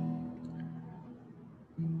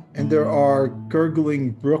 And there are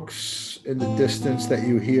gurgling brooks in the distance that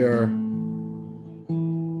you hear,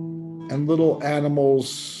 and little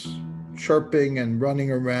animals chirping and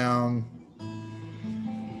running around.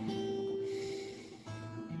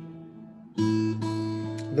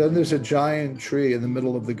 Then there's a giant tree in the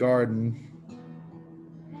middle of the garden.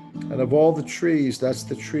 And of all the trees, that's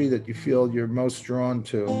the tree that you feel you're most drawn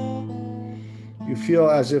to. You feel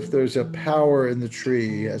as if there's a power in the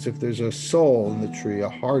tree, as if there's a soul in the tree, a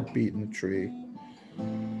heartbeat in the tree.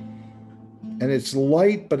 And it's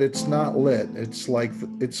light, but it's not lit. It's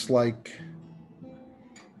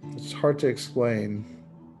hard to explain.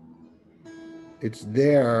 It's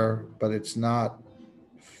there, but it's not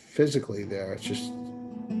physically there. It's just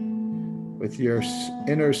with your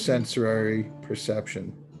inner sensory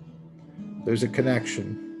perception. There's a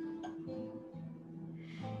connection.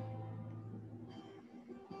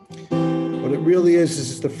 What it really is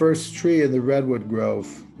it's the first tree in the Redwood grove.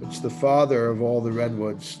 It's the father of all the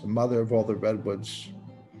redwoods, the mother of all the redwoods.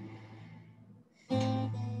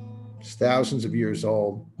 It's thousands of years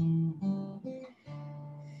old.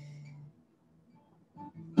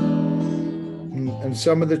 And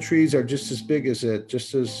some of the trees are just as big as it,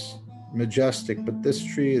 just as majestic, but this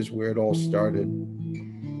tree is where it all started.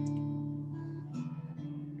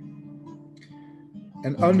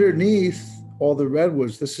 And underneath all the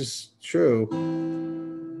redwoods, this is true,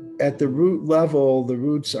 at the root level, the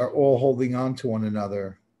roots are all holding on to one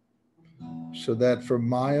another, so that for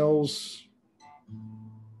miles,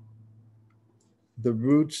 the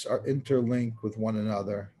roots are interlinked with one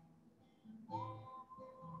another.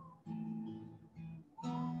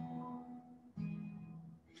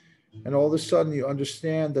 And all of a sudden you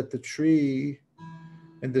understand that the tree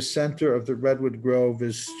in the center of the Redwood Grove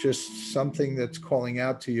is just something that's calling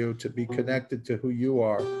out to you to be connected to who you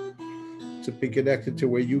are, to be connected to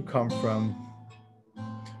where you come from,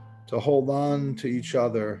 to hold on to each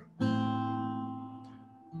other,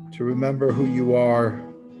 to remember who you are.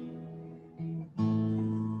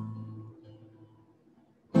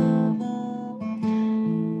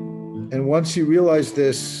 And once you realize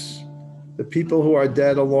this, the people who are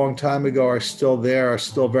dead a long time ago are still there, are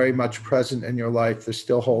still very much present in your life. They're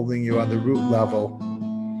still holding you on the root level.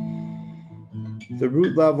 The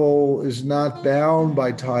root level is not bound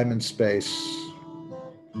by time and space.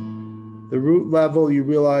 The root level, you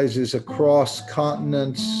realize, is across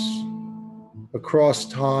continents, across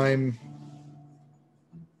time.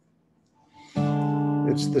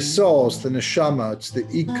 It's the soul, it's the neshama, it's the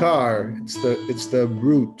ikar, it's the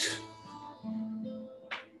root.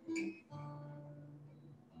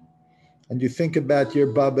 And you think about your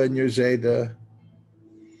Baba and your Zayda,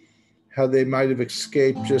 how they might have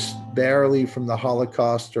escaped just barely from the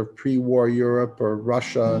Holocaust or pre-war Europe or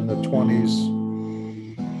Russia in the 20s.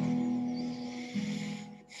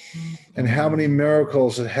 And how many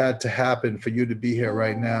miracles it had to happen for you to be here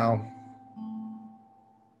right now.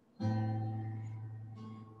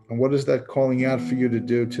 And what is that calling out for you to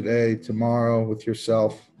do today, tomorrow, with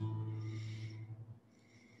yourself?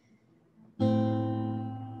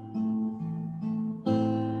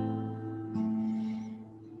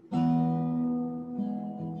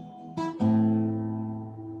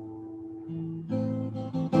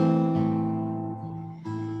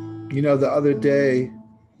 You know, the other day,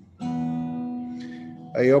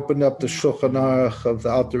 I opened up the Shulchan Aruch of the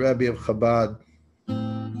Alter Rebbe of Chabad.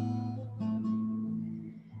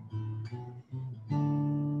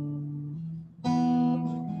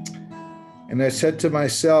 And I said to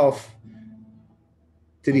myself,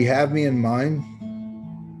 did he have me in mind?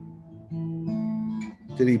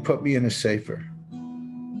 Did he put me in a sefer?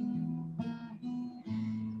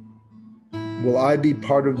 Will I be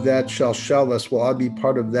part of that shalshelis? Will I be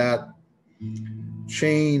part of that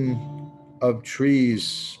chain of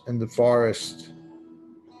trees in the forest?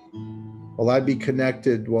 Will I be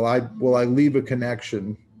connected? Will I leave a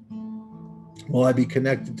connection? Will I be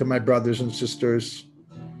connected to my brothers and sisters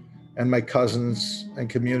and my cousins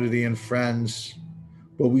and community and friends?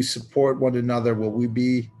 Will we support one another? Will we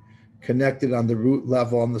be connected on the root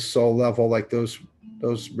level, on the soul level, like those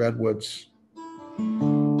redwoods?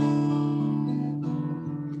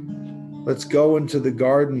 Let's go into the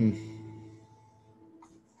garden,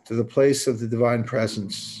 to the place of the divine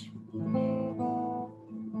presence.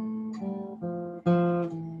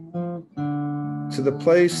 To the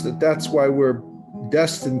place that's why we're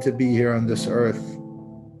destined to be here on this earth.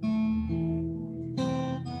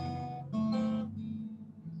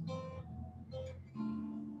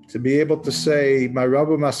 to be able to say, "My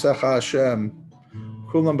Rabbi Masecha Hashem,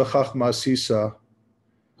 Kulam B'Chachma Asisa,"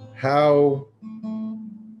 how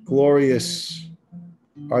glorious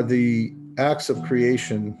are the acts of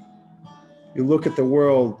creation. You look at the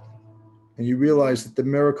world and you realize that the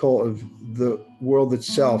miracle of the world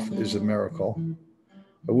itself is a miracle.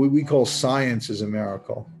 What we call science is a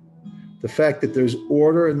miracle. The fact that there's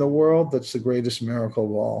order in the world, that's the greatest miracle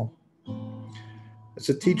of all. It's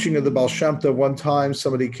a teaching of the Baal Shem Tov. One time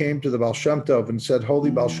somebody came to the Baal Shem Tov and said, "Holy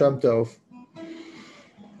Baal Shem Tov,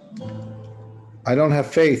 I don't have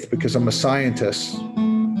faith because I'm a scientist."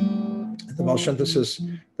 The Baal Shem Tov says,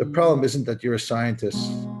 the problem isn't that you're a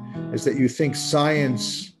scientist, it's that you think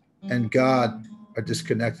science and God are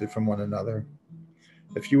disconnected from one another.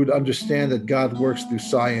 If you would understand that God works through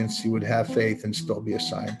science, you would have faith and still be a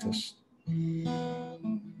scientist.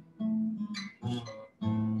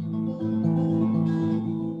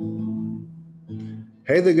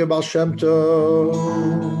 Hey, the Baal Shem Tov,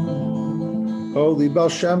 Holy Baal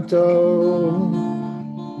Shem Tov,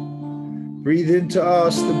 breathe into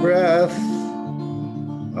us the breath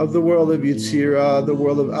of the world of Yitzira, the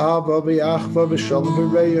world of Ava, V'Achva, V'Shalom,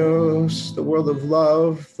 V'Reyos, the world of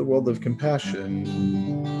love, the world of compassion,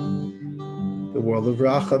 the world of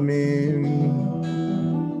Rachamim,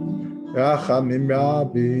 Rachamim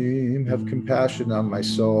Rabim. Have compassion on my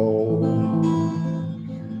soul.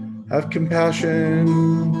 Have compassion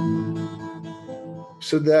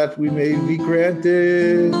so that we may be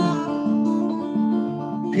granted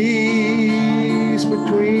peace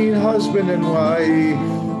between husband and wife,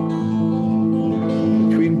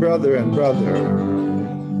 between brother and brother,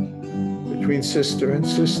 between sister and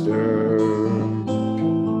sister.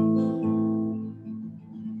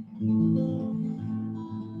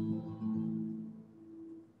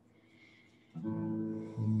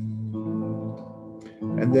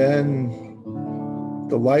 And then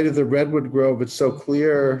the light of the Redwood Grove, it's so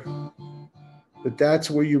clear that that's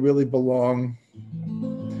where you really belong.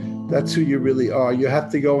 That's who you really are. You have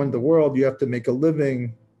to go in the world. You have to make a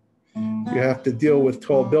living. You have to deal with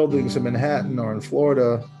tall buildings in Manhattan or in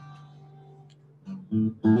Florida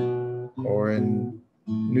or in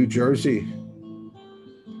New Jersey.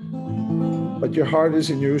 But your heart is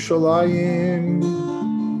in Yerushalayim.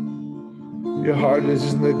 Your heart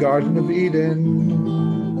is in the Garden of Eden.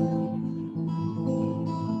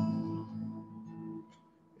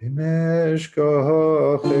 Imesh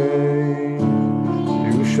kochei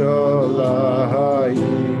Yerushalayim,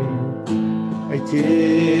 ay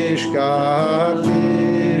tishkach,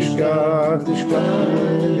 tishkach,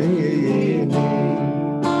 tishkach,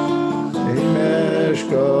 Imesh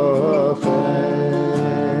kochei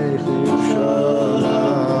Yerushalayim,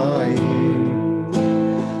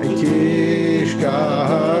 ay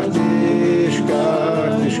tishkach,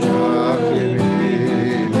 tishkach, tishkach,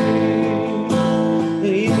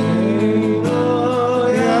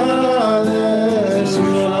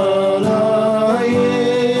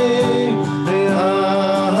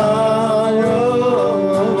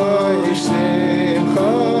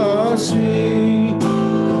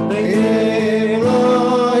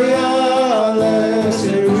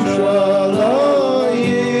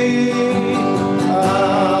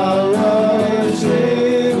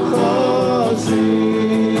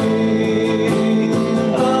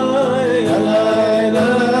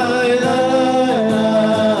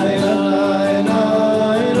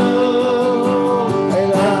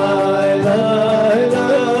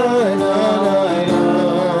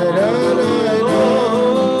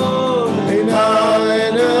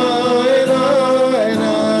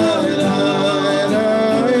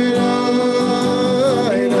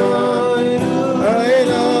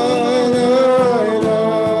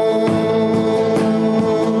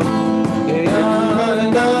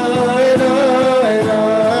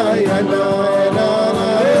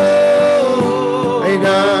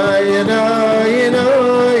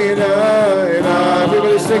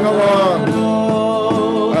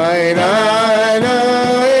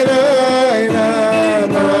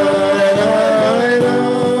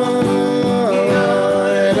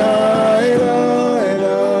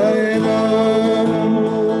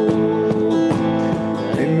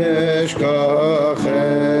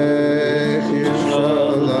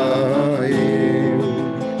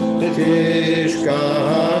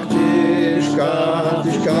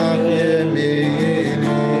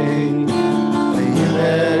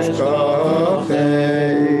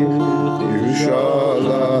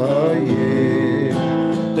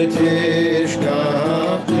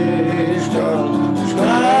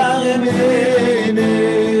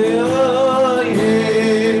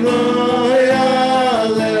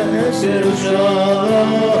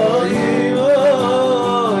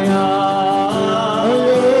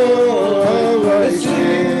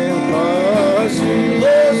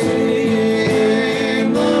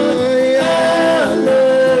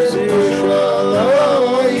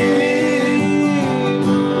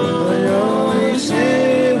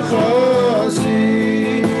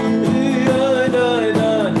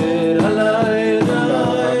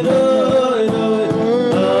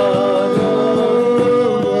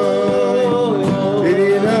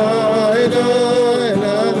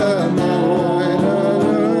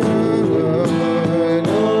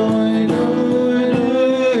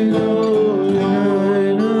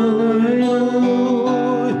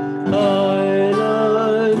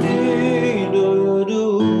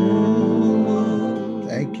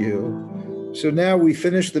 So now we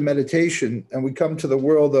finish the meditation and we come to the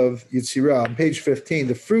world of Yetzirah. On page 15,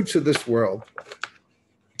 the fruits of this world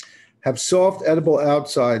have soft, edible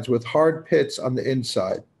outsides with hard pits on the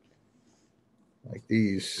inside, like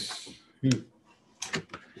these.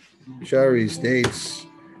 Cherries, dates.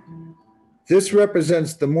 This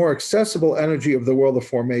represents the more accessible energy of the world of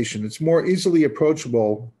formation. It's more easily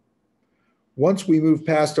approachable once we move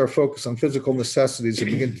past our focus on physical necessities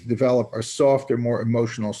and begin to develop our softer, more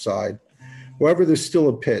emotional side. However, there's still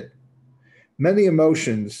a pit. Many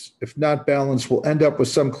emotions, if not balanced, will end up with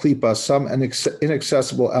some klipa, some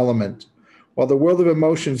inaccessible element. While the world of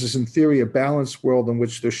emotions is in theory a balanced world in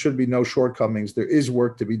which there should be no shortcomings, there is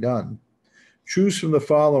work to be done. Choose from the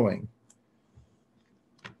following: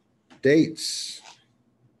 dates,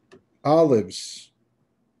 olives,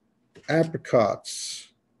 apricots,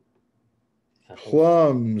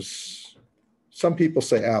 plums. Some people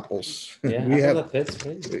say apples. Yeah, we have the pits,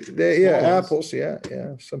 right? Apples. Yeah.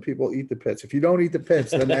 Some people eat the pits. If you don't eat the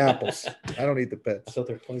pits, then apples. I don't eat the I pits. thought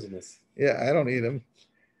they're poisonous. Yeah, I don't eat them.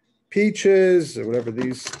 Peaches or whatever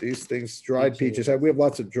these things, dried peaches. We have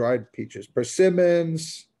lots of dried peaches.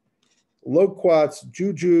 Persimmons, loquats,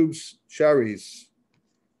 jujubes, cherries.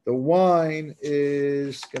 The wine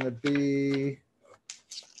is going to be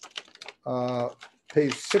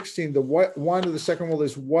page 16. The white wine of the second world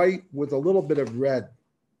is white with a little bit of red.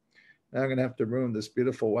 Now I'm going to have to ruin this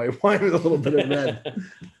beautiful white wine with a little bit of red.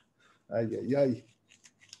 Ay.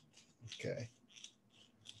 Okay.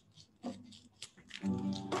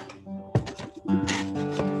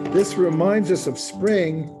 This reminds us of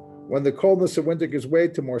spring when the coldness of winter gives way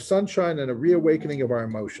to more sunshine and a reawakening of our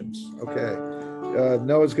emotions. Okay.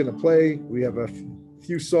 Noah's going to play. We have a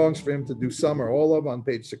few songs for him to do some or all of on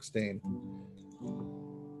page 16.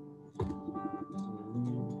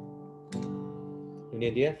 Any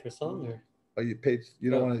idea for a song? Or? Oh, you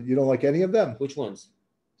don't like any of them? Which ones?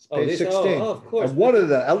 Page 16. Oh, of course. And one of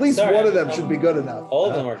them, at least one of them should be good enough. All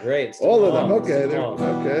of them are great. All of them. Okay.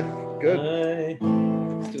 Okay. Good.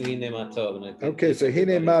 Okay, so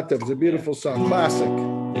Hine Matov is a beautiful song, classic.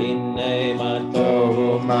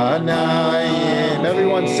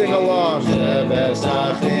 Everyone sing along.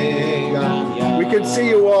 We can see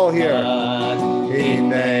you all here.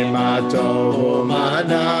 Hine Matov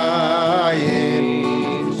Manayim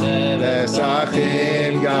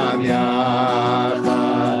Shebesachim Gam Yachad.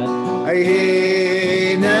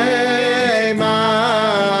 Hine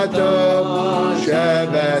Matov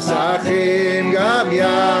Shebesachim Gam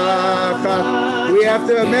Yachad. We have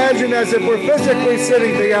to imagine as if we're physically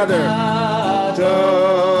sitting together.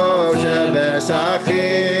 Tov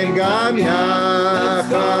Shebesachim Gam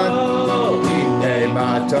Yachad. Hine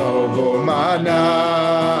Matov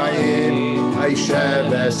Manayim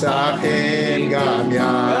Shebesachim Gam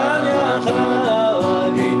Yachad.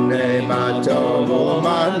 Hine Matov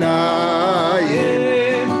Manayim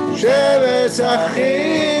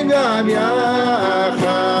Shebesachim Gam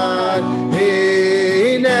Yachad.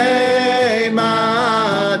 Hine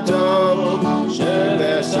Matov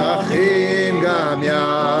Shebesachim Gam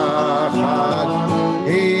Yachad.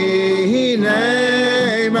 Hine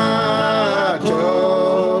Matov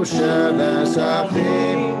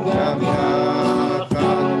Shebesachim Gam Yachad.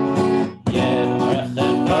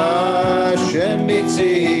 Hashem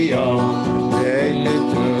Mitzion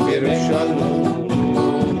Meditative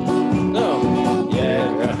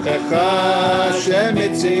Hashem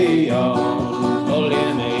Mitzion Kol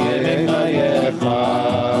Yemei Chayecha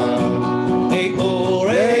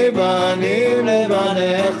Hikurei Banim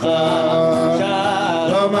Levanecha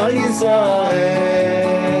Shalom Al Yisrael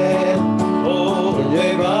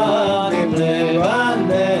Hikurei Banim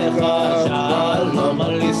Levanecha Shalom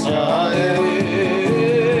Al Yisrael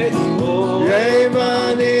Hikurei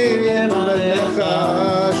Banim Levanecha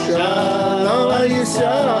Shalom Al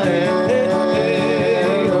Yisrael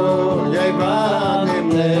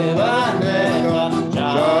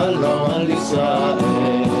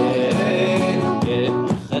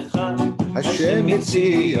Hashem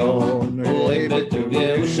Mitzion Redwood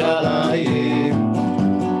Yerushalayim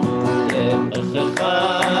Lecha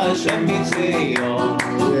Hashem Mitzion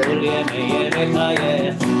Kol Yemei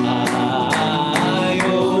Chayecha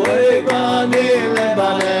Hikurei Banim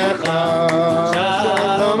Levanecha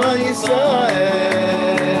Shalom Al Yisrael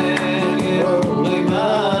Hikurei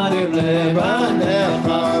Banim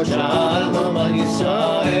Levanecha Shalom Al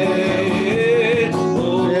Yisrael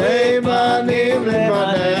Hikurei Banim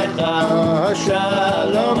Levanecha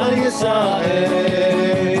Shalom Al Yisrael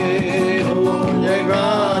Hikurei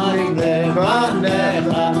Banim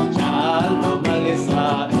Levanecha Shalom Al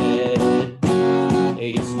Yisrael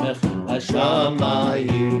Yismech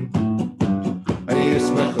Hashamayim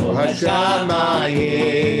Yismechu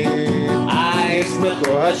השמיים,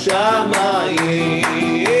 ישמחו השמיים,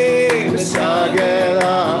 וסגל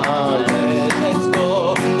הארץ. Let's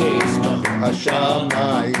go.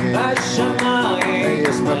 השמיים, השמיים,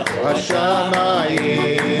 ישמחו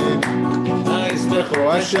השמיים, ישמחו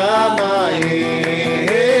השמיים,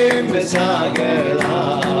 וסגל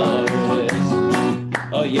הארץ.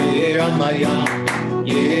 ירמיה,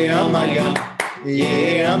 ירמיה,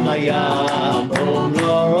 ירמיה,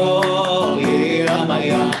 אומרו,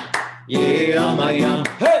 ירמיה, ירמיה,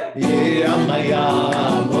 ירמיה,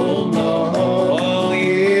 אומרו,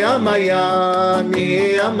 ירמיה,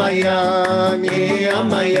 ירמיה,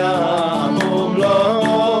 ירמיה, אומרו,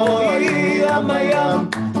 ירמיה,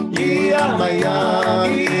 ירמיה,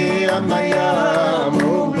 ירמיה,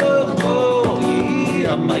 אומרו,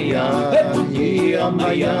 ירמיה,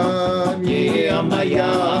 ירמיה,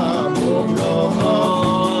 ירמיה, אומרו,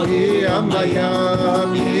 ירמיה,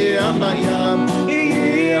 ירמיה,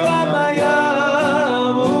 ירמיה,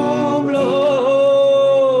 אומרו.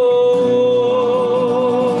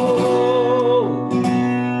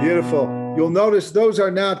 Beautiful. You'll notice those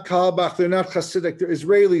are not Carlebach, they're not Hasidic, they're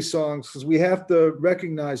Israeli songs, because we have to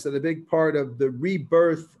recognize that a big part of the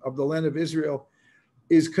rebirth of the land of Israel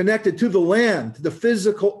is connected to the land, to the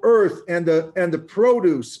physical earth, and the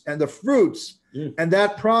produce and the fruits, and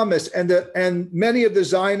that promise, and many of the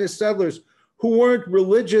Zionist settlers who weren't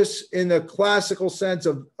religious in a classical sense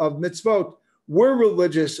of mitzvot were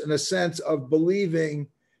religious in a sense of believing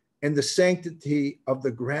in the sanctity of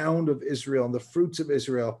the ground of Israel and the fruits of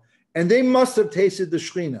Israel. And they must have tasted the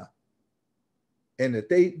Shekhinah in it.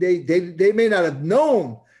 They may not have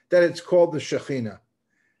known that it's called the Shekhinah.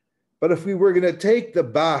 But if we were going to take the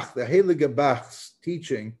Bach, the Heilige Bach's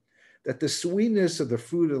teaching, that the sweetness of the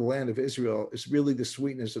fruit of the land of Israel is really the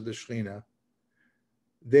sweetness of the Shekhinah,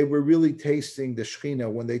 they were really tasting the Shekhinah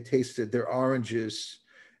when they tasted their oranges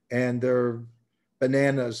and their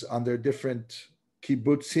bananas on their different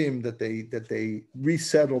kibbutzim that they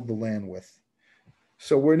resettled the land with.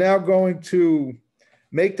 So we're now going to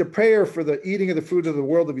make the prayer for the eating of the fruit of the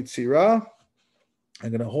world of Yitzirah. I'm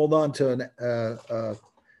going to hold on to a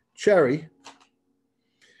cherry.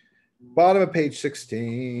 Bottom of page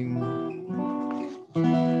 16.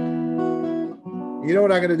 You know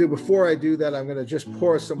what I'm going to do before I do that? I'm going to just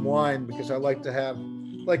pour some wine because I like to have,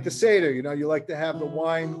 like the Seder, you know, you like to have the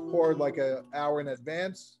wine poured like an hour in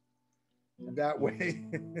advance. And that way,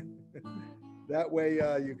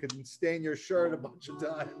 you can stain your shirt a bunch of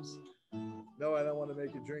times. No, I don't want to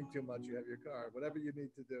make you drink too much. You have your car. Whatever you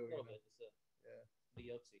need to do. You know?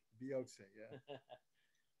 Yeah. Biyotzi, yeah.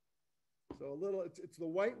 So a little, it's the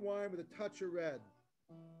white wine with a touch of red.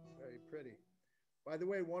 Very pretty. By the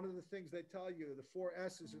way, one of the things they tell you, the 4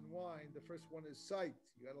 S's in wine, the first one is sight.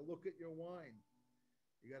 You got to look at your wine.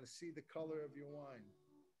 You got to see the color of your wine.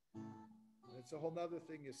 And it's a whole nother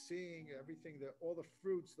thing is seeing everything, all the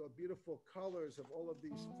fruits, the beautiful colors of all of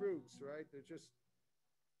these fruits, right? They're just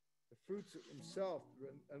the fruits themselves.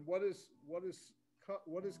 And what is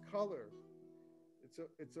color?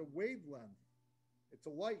 It's a wavelength. It's a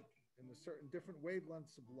light in a certain different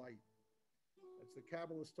wavelengths of light. As the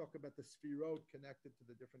Kabbalists talk about the sphirot connected to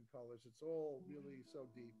the different colors. It's all really so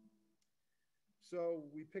deep. So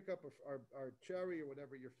we pick up our cherry or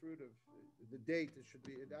whatever your fruit of the date.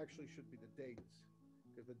 It actually should be the dates,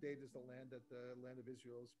 because the date is the land that the land of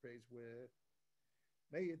Israel is praised with.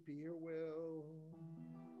 May it be your will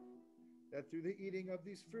that through the eating of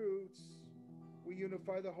these fruits we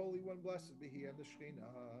unify the Holy One, blessed be He, and the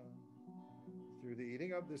Shekhinah. Through the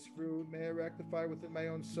eating of this fruit, may I rectify within my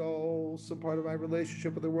own soul some part of my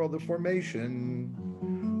relationship with the world of formation,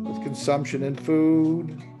 with consumption and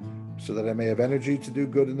food, so that I may have energy to do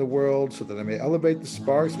good in the world, so that I may elevate the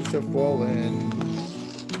sparks which have fallen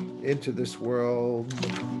into this world,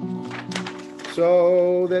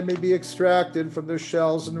 so they may be extracted from their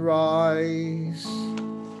shells and rise,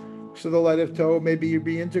 so the light of Torah may be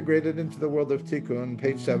reintegrated into the world of Tikkun.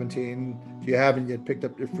 Page 17. If you haven't yet picked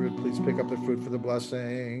up your fruit, please pick up the fruit for the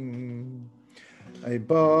blessing. Baruch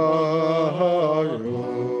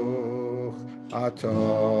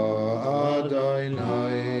atah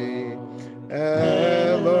Adonai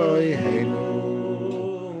Eloheinu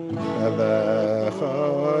melech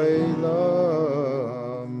haolam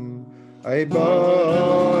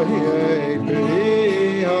Baruch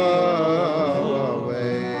bri ha'aretz.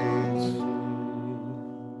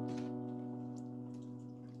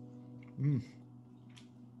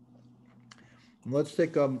 Let's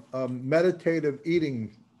take a meditative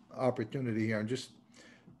eating opportunity here and just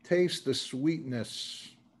taste the sweetness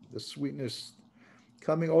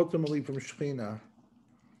coming ultimately from Shekhinah.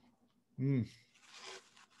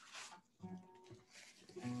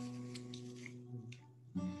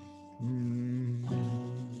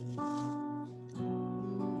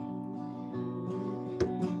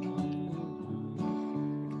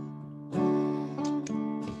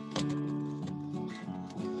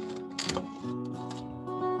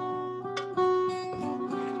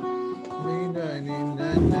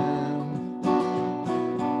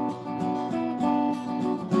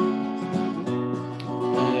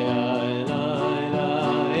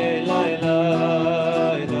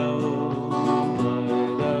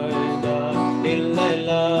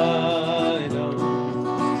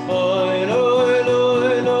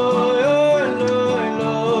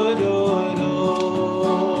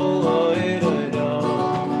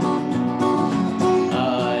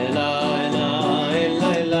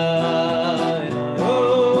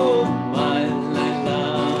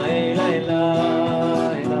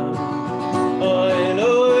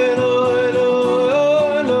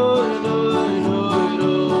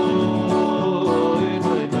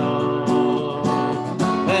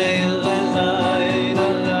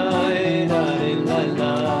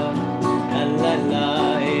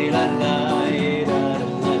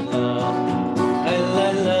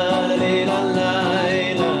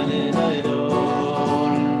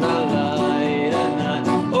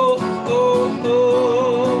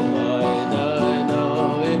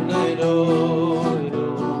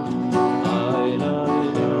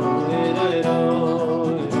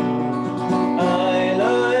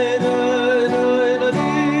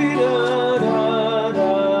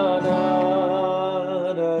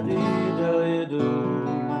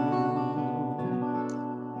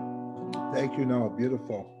 Thank you, Noah.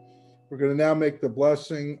 Beautiful. We're going to now make the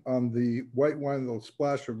blessing on the white wine, a little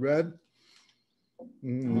splash of red.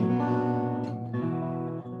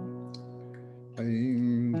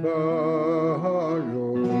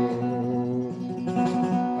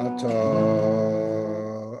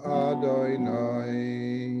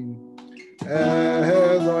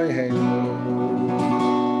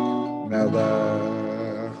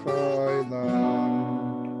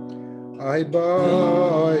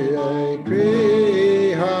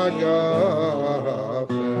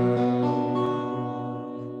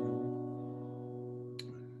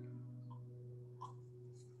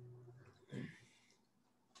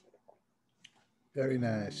 Very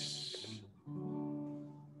nice.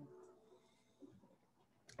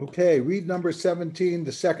 Okay, read number 17,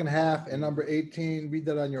 the second half, and number 18. Read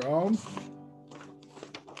that on your own.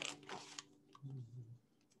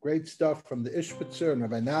 Great stuff from the Ishbitzer and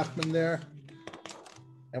Rabbi Nachman there.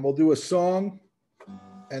 And we'll do a song,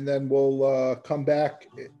 and then we'll come back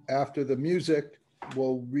after the music.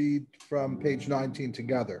 We'll read from page 19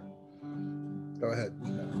 together. Go ahead.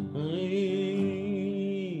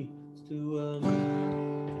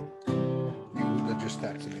 You just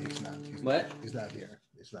texted me. He's not. He's not here.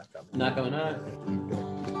 He's not coming. Not coming on.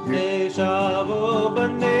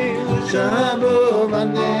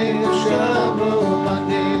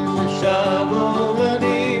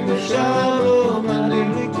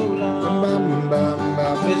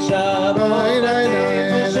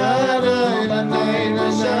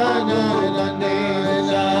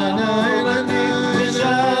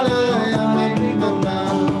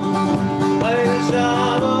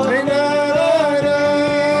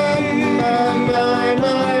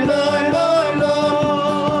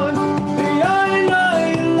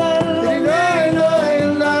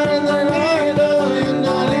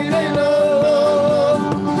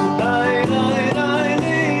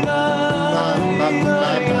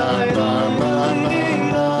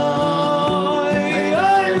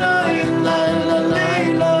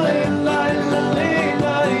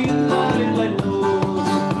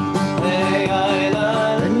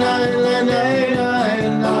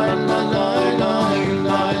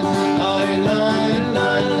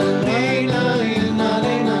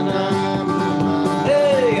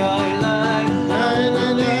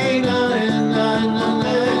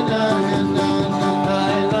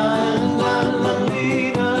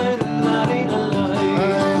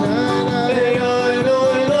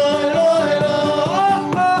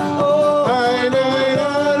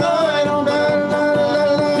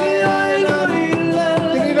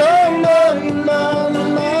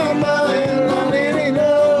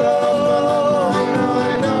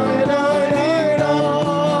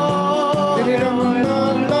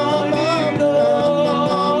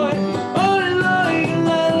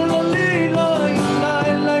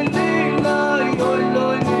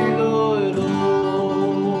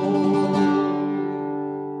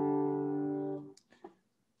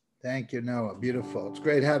 Thank you, Noah. Beautiful. It's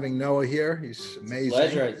great having Noah here. He's amazing. It's a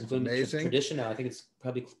pleasure. It's been amazing. Tradition now. I think it's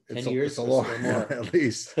probably 10 years. It's a long, more. at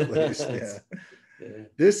least. Yeah.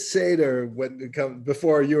 This Seder, when it comes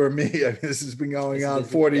before you or me, I mean, this has been going on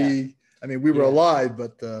 40. Yeah. I mean, we were alive,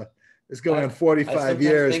 but it's going on 45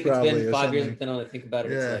 years probably. It's been 5 years, but then when I think about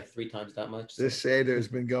it, it's like 3 times that much. So. This Seder has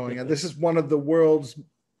been going on. This is one of the world's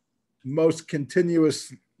most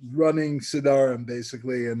continuous running Sedarim,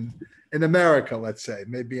 basically, and in America, let's say,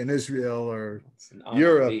 maybe in Israel or It's an honor to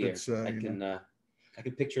Europe. be here. It's I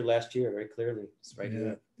can picture last year very clearly. It's right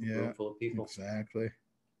here, a room full of people.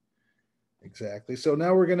 Exactly. So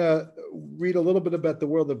now we're going to read a little bit about the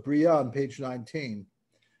world of Bria on page 19.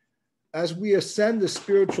 As we ascend the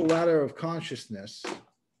spiritual ladder of consciousness,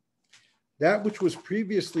 that which was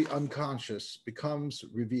previously unconscious becomes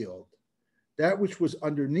revealed. That which was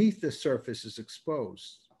underneath the surface is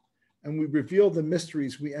exposed. And we reveal the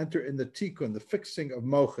mysteries. We enter in the tikkun, the fixing of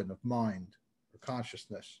mochen, of mind, or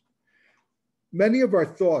consciousness. Many of our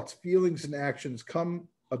thoughts, feelings, and actions come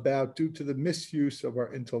about due to the misuse of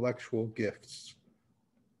our intellectual gifts.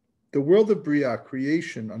 The world of Bria,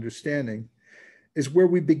 creation, understanding, is where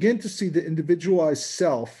we begin to see the individualized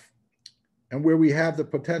self and where we have the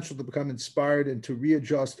potential to become inspired and to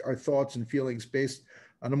readjust our thoughts and feelings based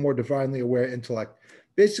on a more divinely aware intellect.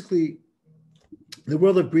 Basically, the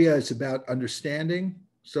world of Bria is about understanding.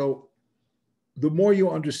 So the more you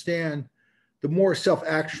understand, the more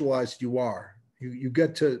self-actualized you are. You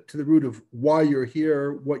get to the root of why you're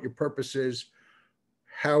here, what your purpose is,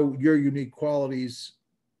 how your unique qualities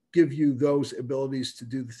give you those abilities to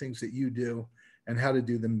do the things that you do and how to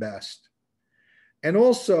do them best. And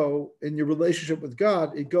also in your relationship with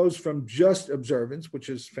God, it goes from just observance, which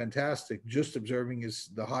is fantastic. Just observing is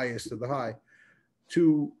the highest of the high,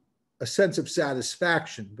 to a sense of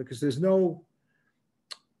satisfaction, because there's no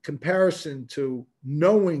comparison to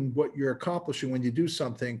knowing what you're accomplishing when you do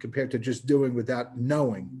something compared to just doing without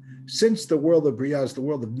knowing. Since the world of Bria is the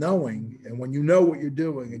world of knowing, and when you know what you're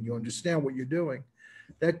doing and you understand what you're doing,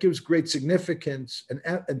 that gives great significance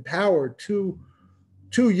and power to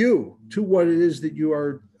you, to what it is that you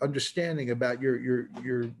are understanding about your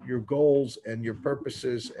goals and your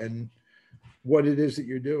purposes and what it is that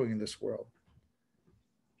you're doing in this world.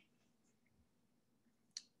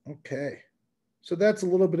 Okay. So that's a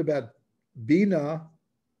little bit about Bina,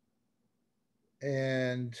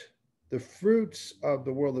 and the fruits of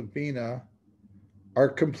the world of Bina are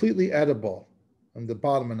completely edible. On the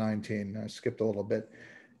bottom of 19, I skipped a little bit.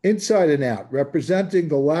 Inside and out, representing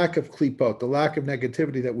the lack of klipot, the lack of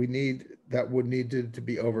negativity that we need, that would need to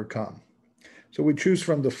be overcome. So we choose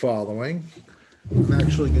from the following. I'm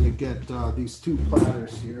actually going to get these two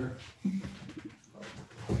platters here.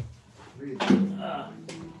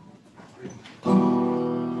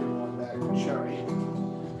 One back for Cherry.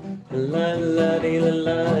 La la di la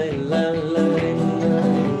la la la la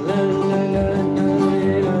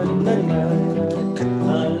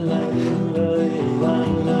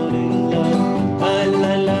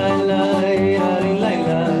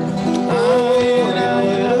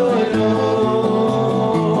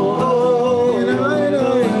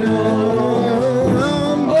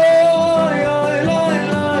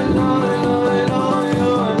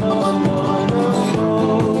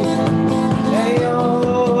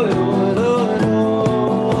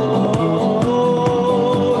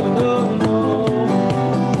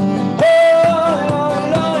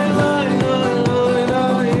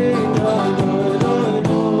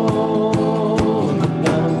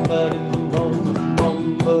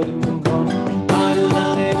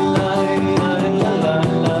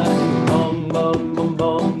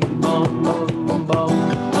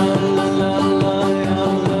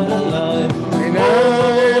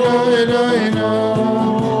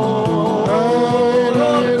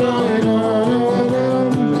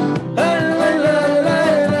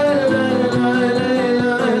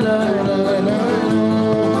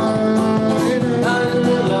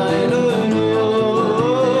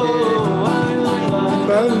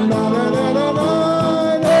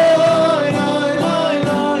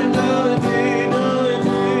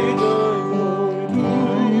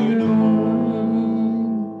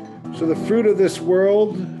Fruit of this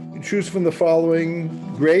world, you choose from the following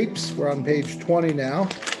grapes. We're on page 20 now.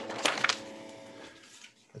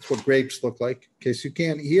 That's what grapes look like. In case you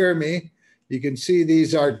can't hear me, you can see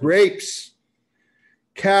these are grapes.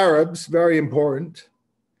 Carobs, very important.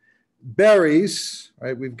 Berries,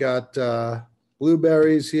 right? We've got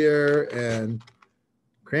blueberries here and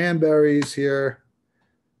cranberries here.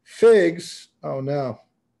 Figs, oh no.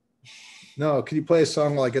 No, can you play a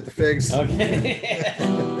song while I get the figs? Okay.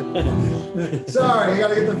 Sorry, I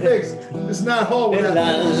gotta get the figs. This is not whole without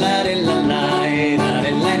la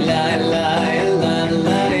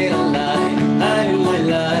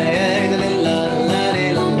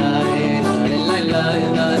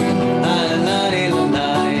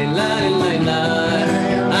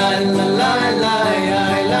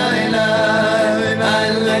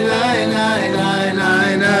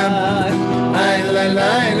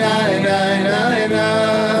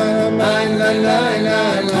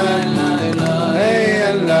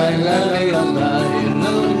la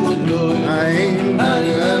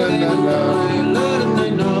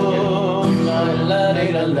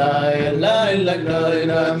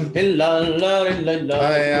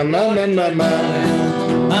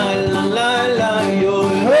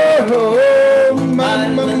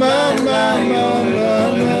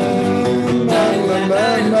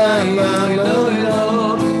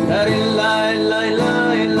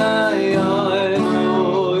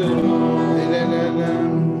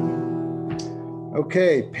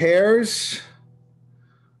Okay, pears.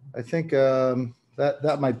 I think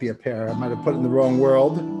that might be a pear. I might have put it in the wrong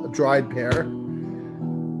world, a dried pear.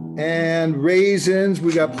 And raisins,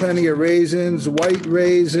 we got plenty of raisins, white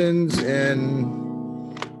raisins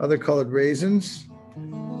and other colored raisins.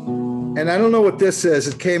 And I don't know what this is.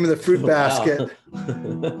 It came in the fruit basket.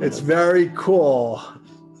 It's very cool.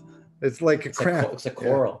 It's like it's a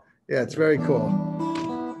coral. Yeah, it's very cool.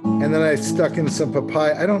 And then I stuck in some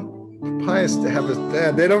papaya. Papayas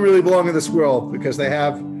they don't really belong in this world because they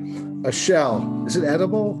have a shell. Is it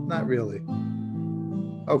edible? Not really.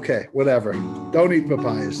 Okay, whatever. Don't eat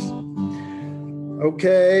papayas.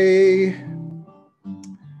 Okay.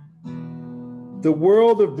 The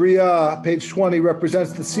world of Bria, page 20,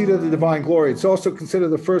 represents the seat of the divine glory. It's also considered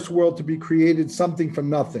the first world to be created something from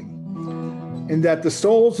nothing, in that the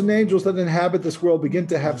souls and angels that inhabit this world begin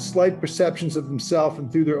to have slight perceptions of themselves,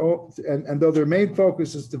 and through their own, and though their main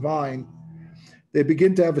focus is divine, they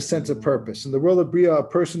begin to have a sense of purpose. In the world of Bria, a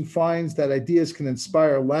person finds that ideas can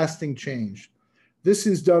inspire lasting change. This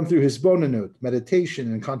is done through hisbonenut,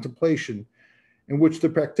 meditation and contemplation, in which the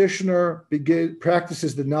practitioner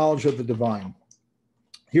practices the knowledge of the divine.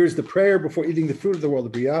 Here's the prayer before eating the fruit of the world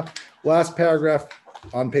of Bria. Last paragraph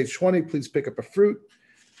on page 20, please pick up a fruit.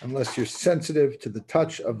 Unless you're sensitive to the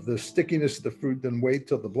touch of the stickiness of the fruit, then wait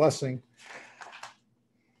till the blessing.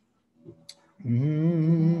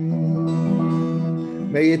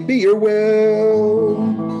 May it be your will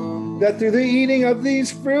that through the eating of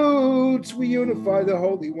these fruits, we unify the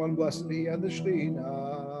Holy One, blessed be and the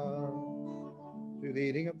Shekhinah. Through the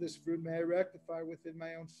eating of this fruit, may I rectify within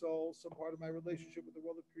my own soul some part of my relationship with the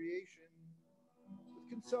world of creation, with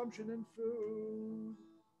consumption and food,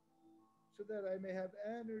 so that I may have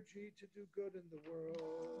energy to do good in the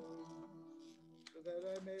world, so that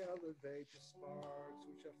I may elevate the sparks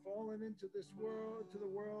which have fallen into this world, to the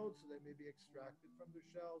world, so they may be extracted from their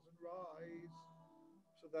shells and rise,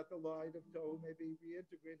 so that the light of Tohu may be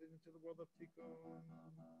reintegrated into the world of Tikkun.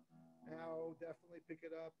 Now, definitely pick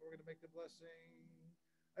it up. We're going to make the blessing.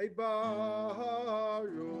 Baruch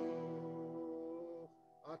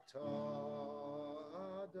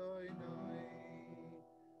atah Adonai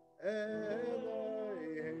Eloheinu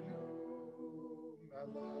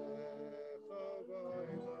melech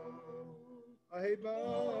haolam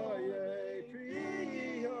ahibaye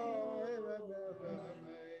priya elemechametz.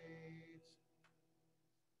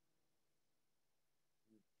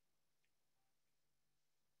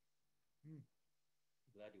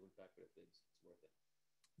 Glad you went back for the figs. It's worth it.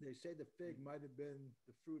 They say the fig might have been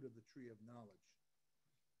the fruit of the tree of knowledge.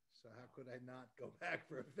 So how could I not go back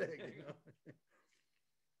for a fig? You know?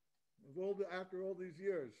 After all these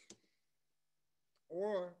years.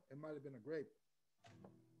 Or it might have been a grape.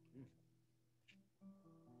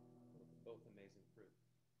 Both amazing fruit.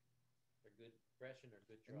 They're good fresh and they're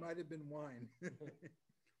good dry. It might have been wine.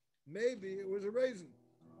 Maybe it was a raisin.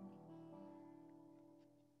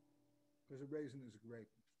 Because a raisin is a grape.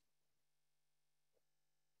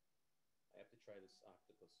 I have to try this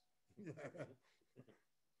octopus.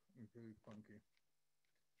 It's really funky.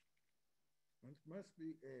 It must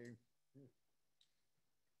be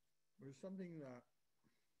there's something that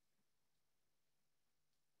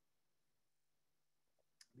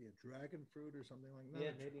be a dragon fruit or something like that.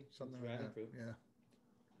 Yeah, maybe something dragon like that. fruit. Yeah.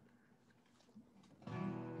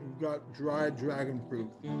 We've got dried dragon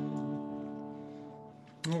fruit.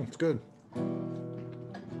 Oh, it's good.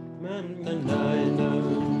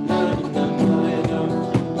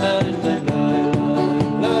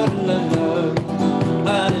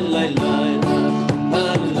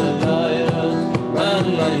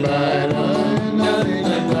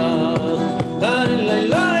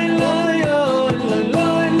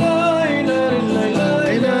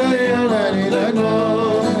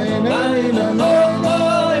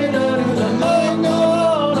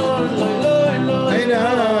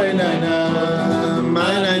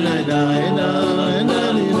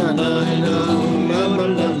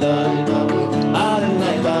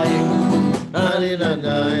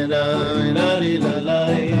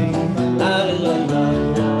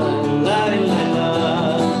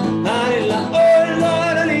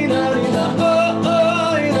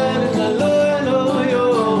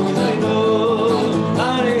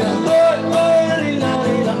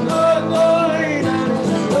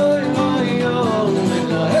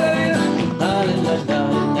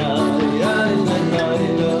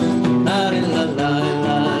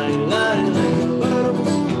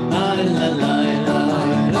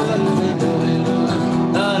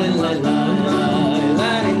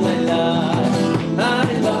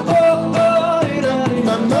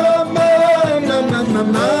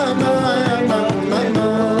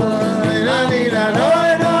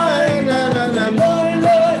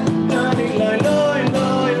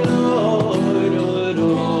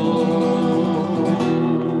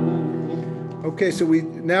 Okay, so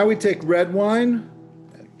now we take red wine.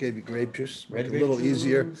 I gave you grape juice, make it a little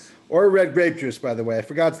easier. Or red grape juice, by the way. I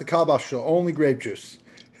forgot it's the Carlebach Shul, only grape juice.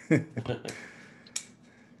 By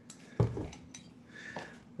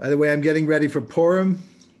the way, I'm getting ready for Purim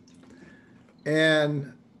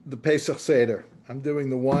and the Pesach Seder. I'm doing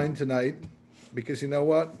the wine tonight because you know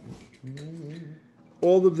what?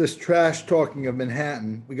 All of this trash talking of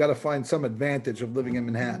Manhattan, we got to find some advantage of living in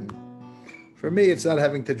Manhattan. For me, it's not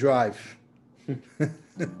having to drive.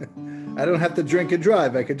 I don't have to drink and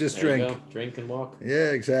drive. I could just drink. You go. Drink and walk.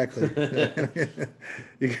 Yeah, exactly.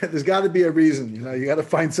 There's got to be a reason. You got to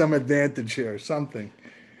find some advantage here, something.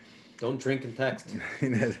 Don't drink and text.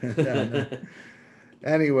 No.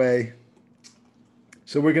 Anyway,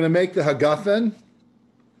 so we're going to make the hagafen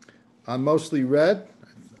on mostly red.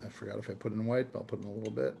 I forgot if I put it in white, but I'll put in a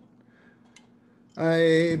little bit.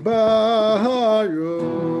 Ay baharu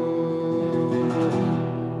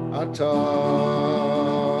ata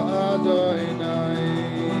Adonai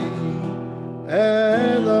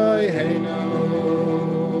Eloheinu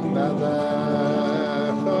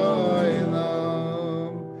melech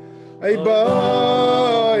haolam ay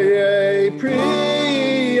baye pri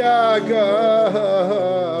hagafen.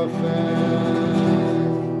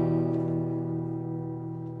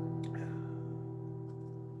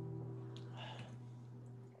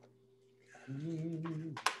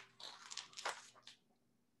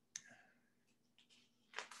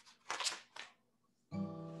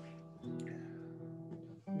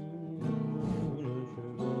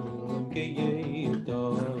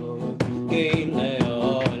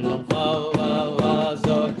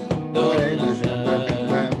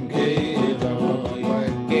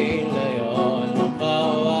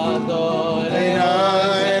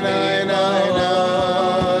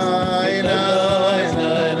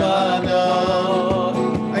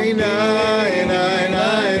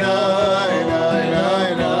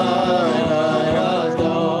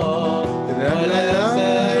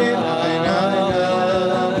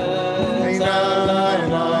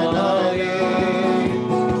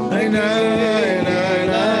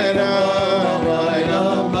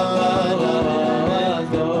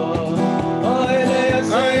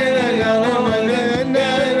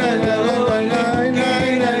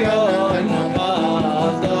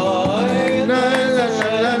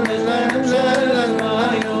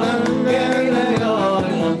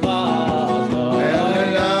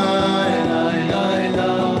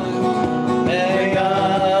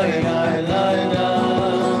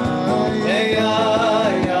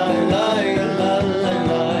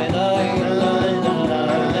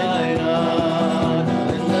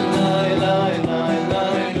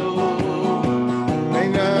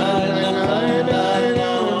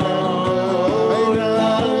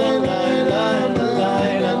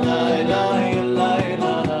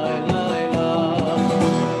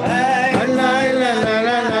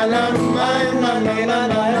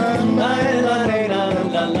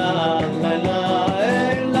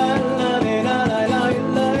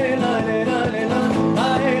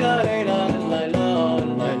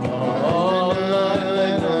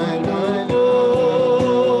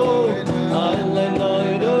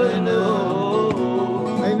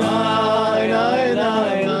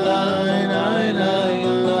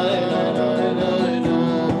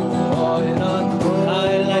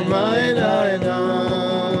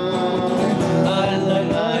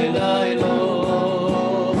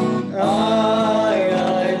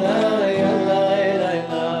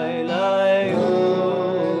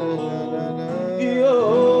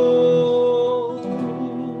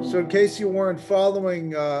 In case you weren't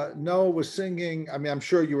following, Noah was singing. I mean, I'm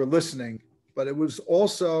sure you were listening, but it was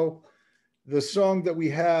also the song that we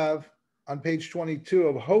have on page 22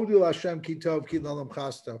 of Hodu Hashem Ki Tov Ki L'Olam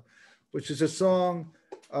Chasto, which is a song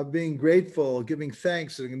of being grateful, giving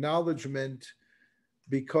thanks and acknowledgement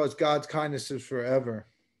because God's kindness is forever.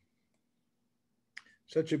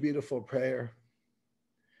 Such a beautiful prayer.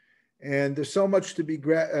 And there's so much to be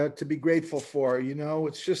grateful for.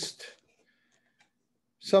 It's just...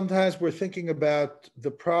 Sometimes we're thinking about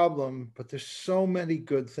the problem, but there's so many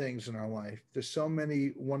good things in our life. There's so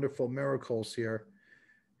many wonderful miracles here.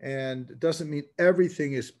 And it doesn't mean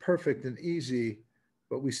everything is perfect and easy,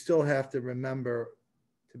 but we still have to remember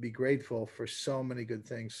to be grateful for so many good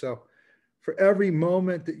things. So for every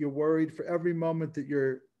moment that you're worried, for every moment that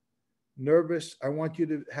you're nervous, I want you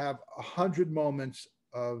to have 100 moments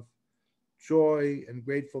of joy and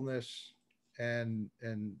gratefulness and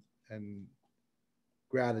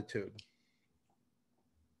gratitude.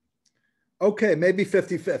 Okay, maybe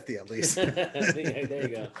 50-50 at least. Yeah, there you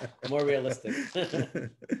go. More realistic.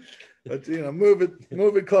 But move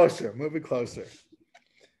it closer.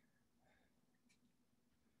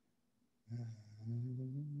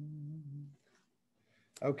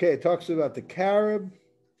 Okay, it talks about the Carib,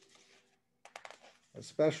 a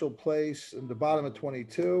special place in the bottom of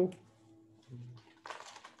 22.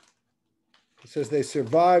 It says they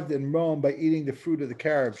survived in Rome by eating the fruit of the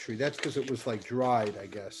carob tree. That's because it was like dried, I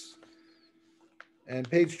guess. And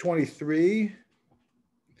page 23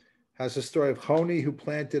 has a story of Honi who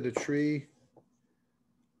planted a tree.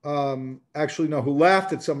 Who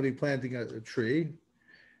laughed at somebody planting a tree.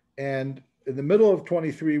 And in the middle of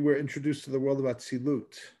 23, we're introduced to the world of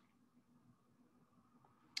Atzilut.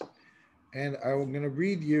 And I'm going to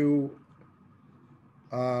read you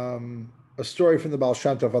a story from the Baal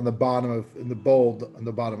Shem Tov on the bottom in the bold on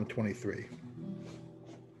the bottom of 23.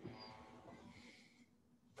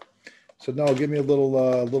 So no, give me a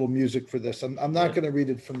little music for this. I'm not going to read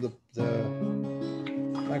it from the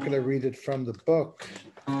I'm not going to read it from the book.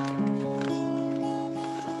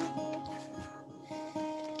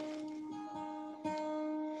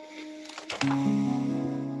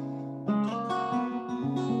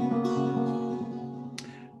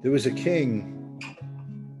 There was a king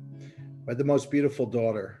who had the most beautiful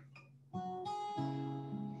daughter.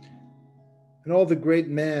 And all the great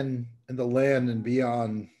men in the land and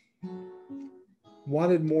beyond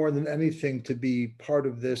wanted more than anything to be part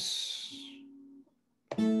of this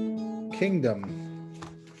kingdom,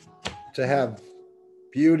 to have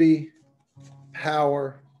beauty,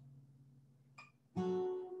 power,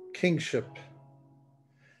 kingship.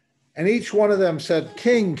 And each one of them said,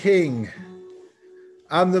 "King, king,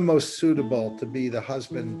 I'm the most suitable to be the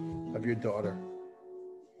husband of your daughter."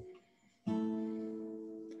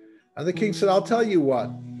 And the king said, "I'll tell you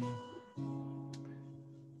what.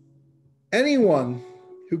 Anyone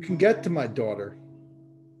who can get to my daughter,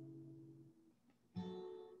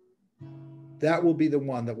 that will be the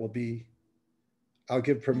one that will be, I'll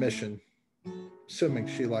give permission, assuming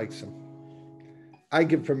she likes him. I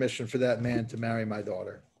give permission for that man to marry my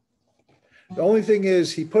daughter. The only thing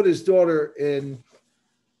is he put his daughter in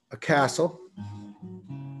a castle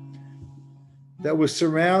that was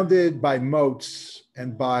surrounded by moats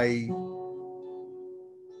and by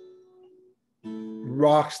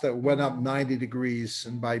rocks that went up 90 degrees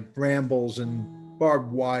and by brambles and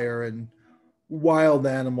barbed wire and wild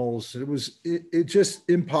animals. It was just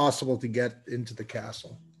impossible to get into the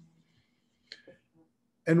castle.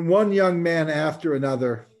 And one young man after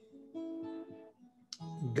another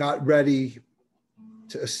got ready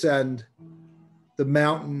to ascend the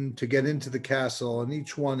mountain to get into the castle, and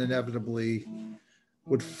each one inevitably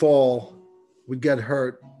would fall, would get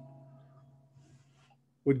hurt,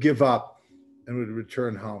 would give up, and would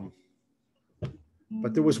return home.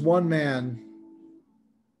 But there was one man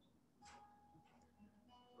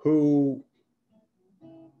who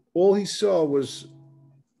all he saw was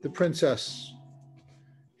the princess.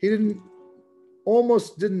 He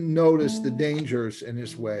almost didn't notice the dangers in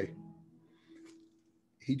his way.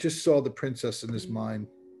 He just saw the princess in his mind.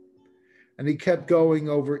 And he kept going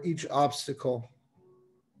over each obstacle,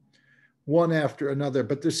 one after another.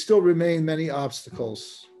 But there still remained many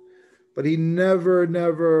obstacles. But he never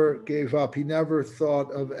gave up. He never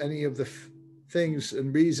thought of any of the things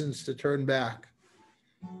and reasons to turn back,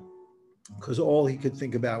 because all he could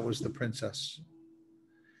think about was the princess.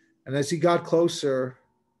 And as he got closer,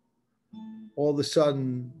 all of a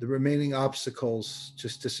sudden, the remaining obstacles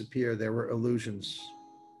just disappeared. They were illusions.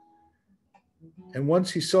 And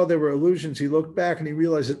once he saw they were illusions, he looked back and he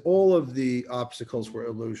realized that all of the obstacles were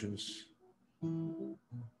illusions. And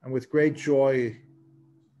with great joy,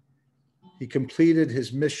 he completed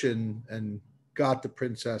his mission and got the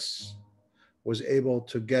princess, was able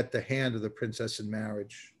to get the hand of the princess in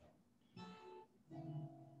marriage.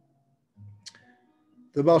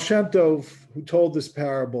 The Baal Shem Tov, who told this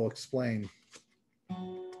parable, explained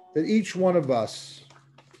that each one of us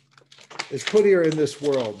is put here in this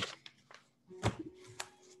world,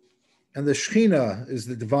 and the Shekhinah is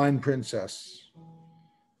the divine princess.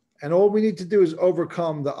 And all we need to do is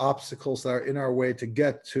overcome the obstacles that are in our way to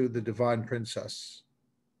get to the divine princess.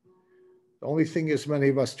 The only thing is many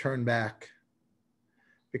of us turn back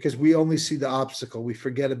because we only see the obstacle. We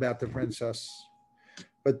forget about the princess.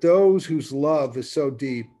 But those whose love is so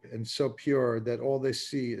deep and so pure that all they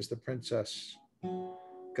see is the princess,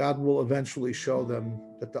 God will eventually show them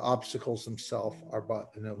that the obstacles themselves are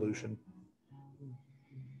but an illusion.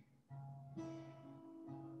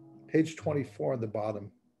 Page 24 on the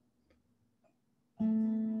bottom.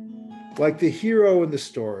 Like the hero in the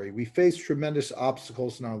story, we face tremendous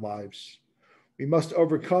obstacles in our lives. We must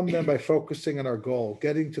overcome them by focusing on our goal,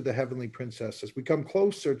 getting to the heavenly princess. As we come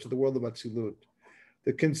closer to the world of Atzilut,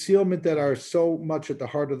 the concealment that are so much at the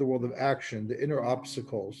heart of the world of action, the inner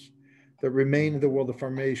obstacles, that remain in the world of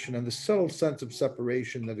formation and the subtle sense of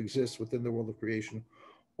separation that exists within the world of creation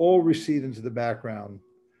all recede into the background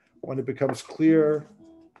when it becomes clear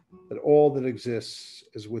that all that exists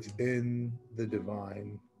is within the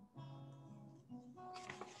divine.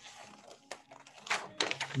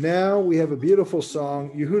 Now we have a beautiful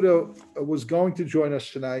song. Yehuda was going to join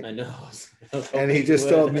us tonight. I know. And he just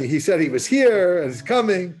told me, he said he was here and he's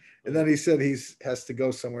coming. And then he said he has to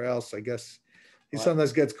go somewhere else. I guess he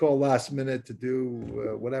sometimes gets called last minute to do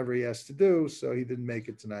whatever he has to do. So he didn't make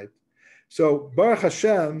it tonight. So Baruch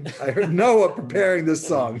Hashem, I heard Noah preparing this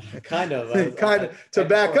song. Kind of to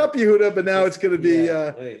back up Yehuda, but now it's going to be,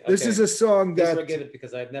 okay. This is a song that. Please forgive it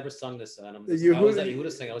because I've never sung this. And I was at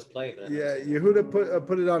Yehuda sing, I was playing it. Yeah, Yehuda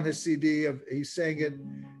put it on his CD. He's saying it.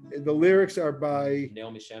 The lyrics are by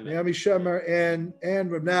Naomi Shemer and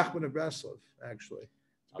Reb Nachman of Breslov, actually.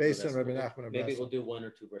 It's based on Reb Nachman of Breslov. Maybe we'll do one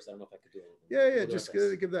or two verses. I don't know if I could do it. Yeah, just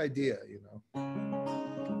give the idea,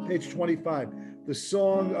 Page 25, the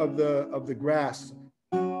song of the grass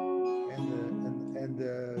and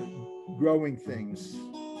the growing things.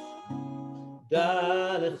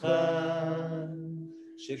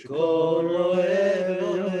 שכל רואה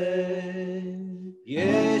ורואה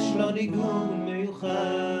יש לו ניגון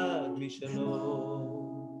מיוחד משלו.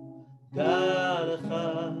 דע לך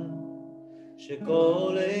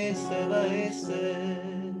שכל עשר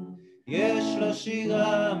ועשר יש לו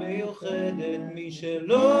שירה מיוחדת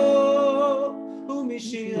משלו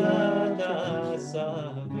ומשירת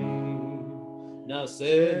העשבים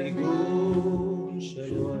נעשה ניגון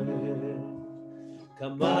של אוהב.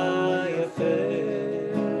 כמה יפה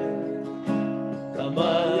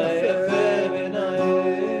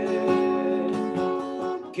ונאה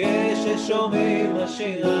כששומעים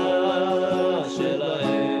השירה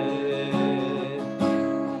שלהם.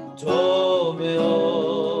 טוב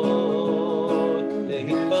מאוד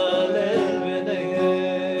להתפלל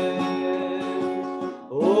ונהיה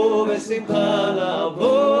ובשמחה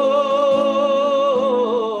לעבוד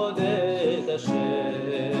את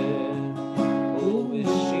השם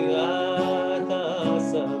ובשירת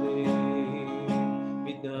העשבים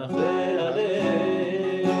מתנחל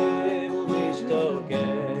עליהם ומשתוקק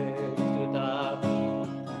תותח.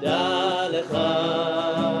 דע לך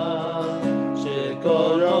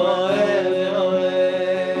שכל אוהב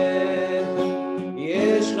ואוהב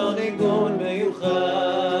יש לו ניגון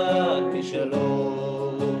מיוחד משלו.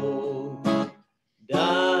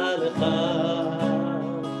 דע לך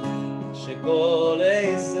שכל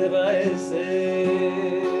עשב ועשב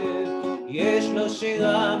יש לו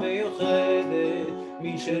שירה מיוחדת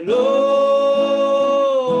משלו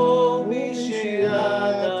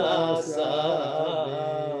משירת העשבים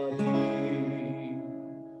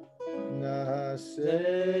נעשה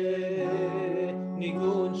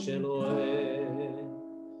ניגון של אוהב.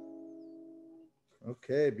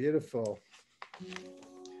 Okay, beautiful.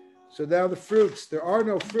 So now the fruits. There are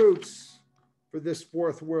no fruits for this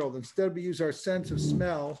fourth world. Instead, we use our sense of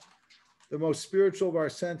smell, the most spiritual of our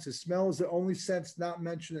senses. Smell is the only sense not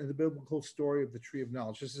mentioned in the biblical story of the tree of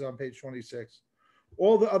knowledge. This is on page 26.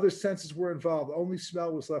 All the other senses were involved. Only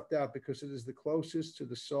smell was left out because it is the closest to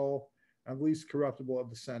the soul and least corruptible of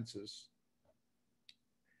the senses.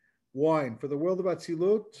 Wine. For the world of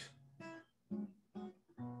Atzilut,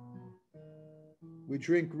 we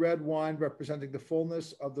drink red wine representing the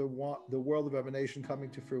fullness of the world of emanation coming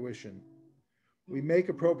to fruition. We make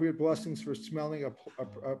appropriate blessings for smelling a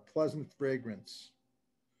pleasant fragrance.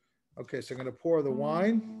 Okay, so I'm going to pour the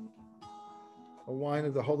wine, a wine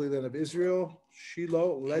of the Holy Land of Israel,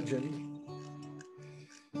 Shiloh legend.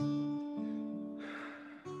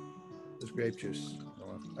 There's grape juice.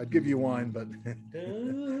 I'd give you wine, but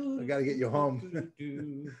I got to get you home.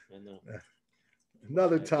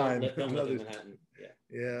 Another time.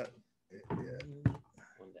 Yeah.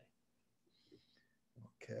 One day.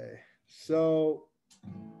 Okay. So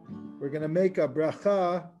we're going to make a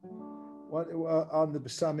bracha on the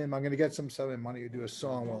besamim. I'm going to get some besamim. Why don't you do a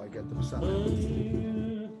song while I get the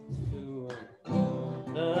besamim?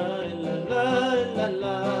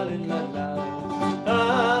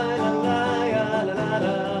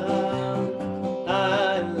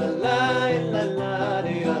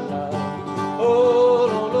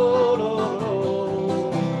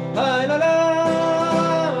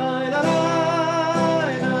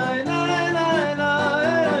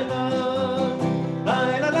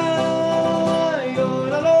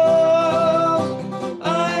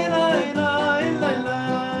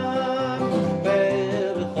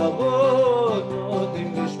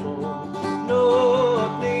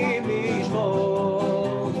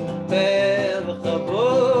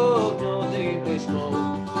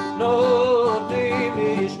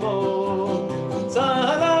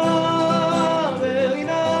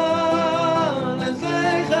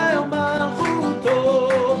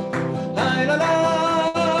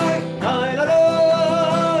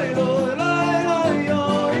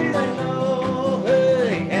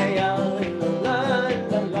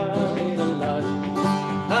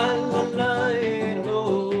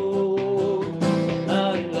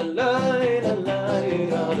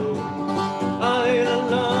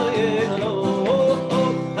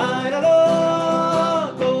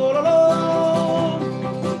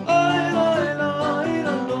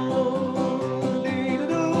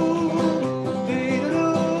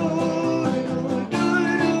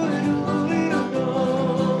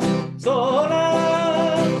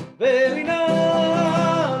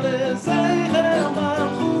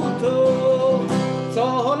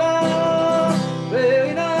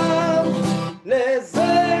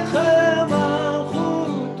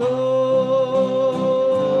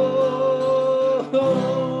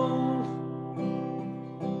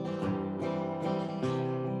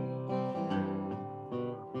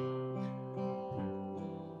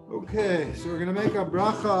 we're going to make a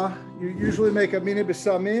bracha. You usually make a mini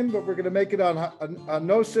b'samim, but we're going to make it on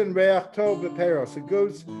nosen reach tov b'peros.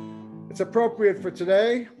 It's appropriate for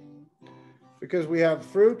today because we have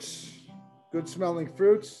fruits, good smelling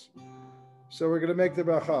fruits. So we're going to make the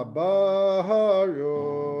bracha.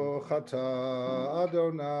 Baruch atah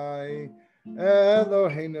Adonai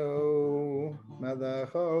Eloheinu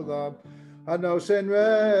melech haolam hanosen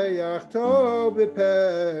reach tov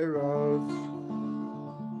b'peros.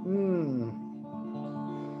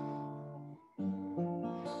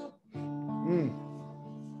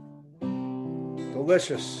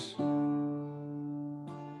 Delicious.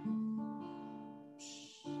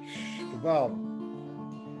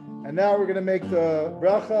 And now we're going to make the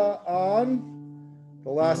bracha on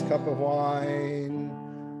the last cup of wine.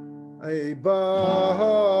 Baruch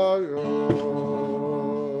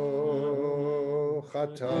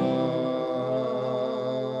atah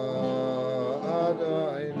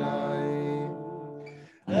Adonai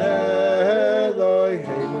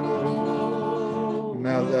Eloheinu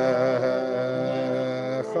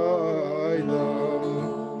melech haolam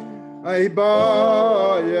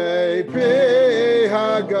Aybaye pri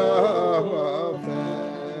hagafen.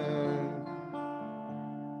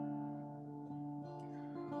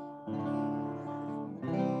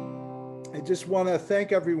 I just want to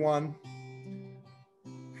thank everyone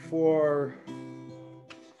for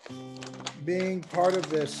being part of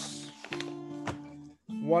this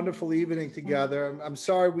wonderful evening together. I'm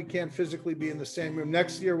sorry we can't physically be in the same room.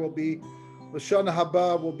 Next year will be Lashana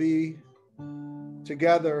Haba, will be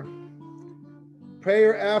together.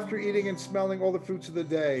 Prayer after eating and smelling all the fruits of the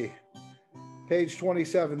day. Page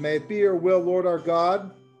 27. May it be your will, Lord our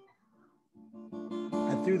God,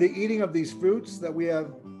 and through the eating of these fruits that we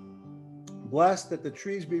have blessed, that the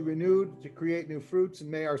trees be renewed to create new fruits,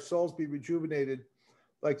 and may our souls be rejuvenated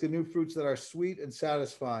like the new fruits that are sweet and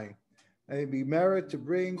satisfying. May it be merit to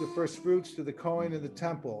bring the first fruits to the Kohen in the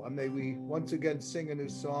temple, and may we once again sing a new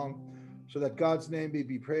song so that God's name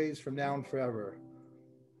be praised from now and forever.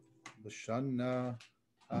 L'shana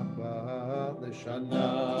haba, l'shana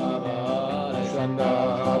haba, l'shana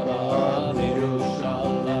haba,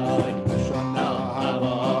 l'Yerushalayim, l'shana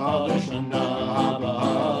haba, l'shana haba,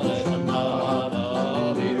 l'shana haba,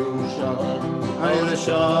 l'Yerushalayim, ay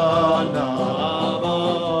l'shana haba,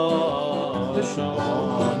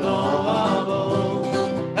 l'shana haba,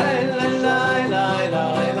 ay la la la la la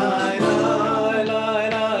la la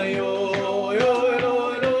la yo yo yo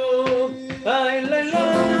yo, ay la la.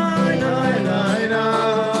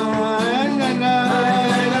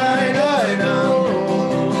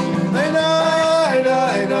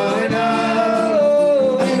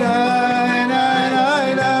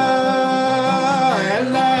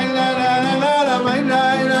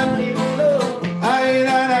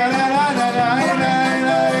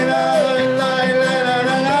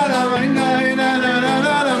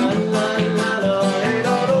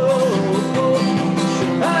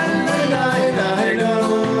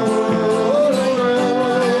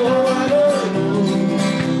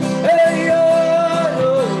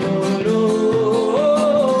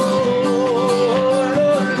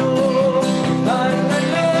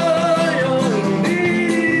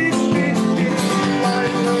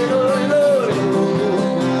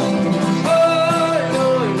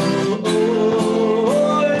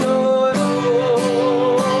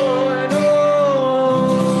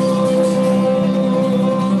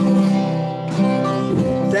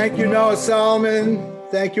 Solomon,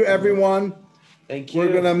 thank you everyone. Thank you.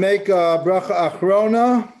 We're going to make a bracha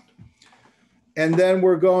achrona, and then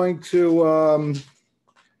we're going to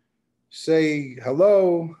say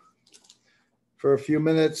hello for a few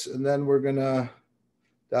minutes, and then we're going to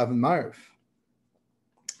daven Ma'ariv.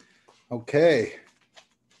 Okay.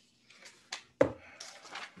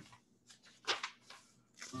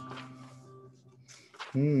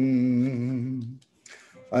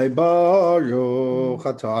 Ay baruch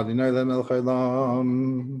atah Adonai melech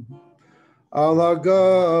haolam al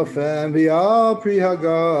hagafen v'al pri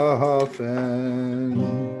hagafen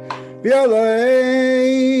v'al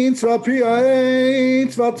ha'etz v'al pri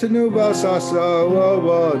ha'etz v'al tenuva sasa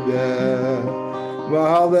v'vodeh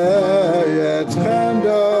v'al ha'etz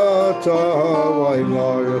chemdata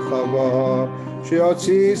v'ilor chava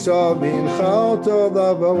she'otzisa min chalto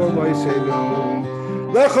lava v'moisenu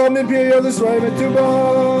Lechem in period this way to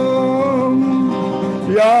bomb.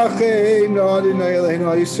 Yachem Adonai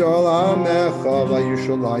Eloheinu Yisrael Amecha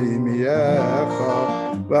VaYushalayim Yecha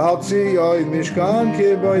VaHatziyah Mishkan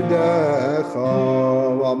Kibodecha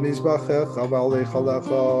VaMizbachecha VaLecha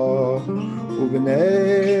Lecha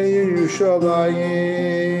Ubnei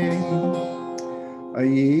Yerushalayim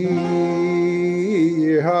Ayi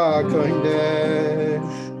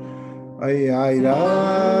HaKodesh. Ay ay ay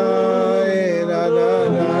la la la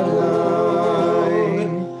la.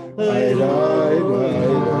 Ay la la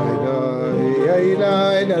la. Ay la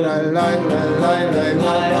la la la la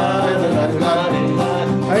la.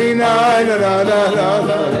 Ay la la la la la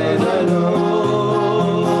la.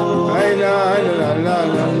 Ay la la la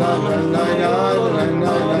la la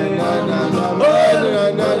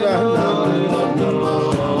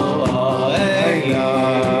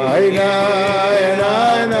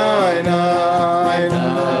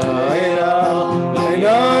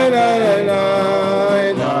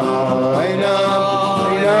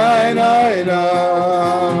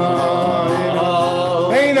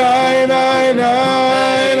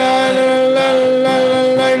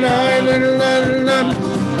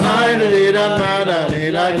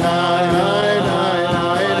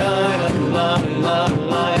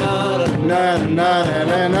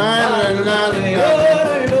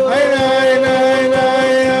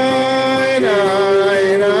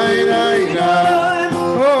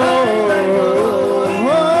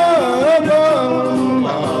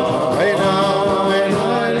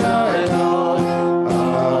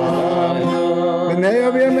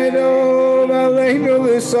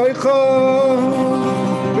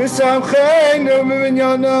Samcheinu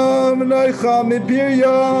minyana menaycha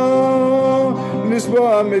mipirya nisba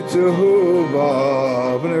mitzuva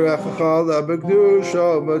v'nerechacha lebekdusha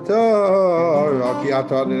matar aki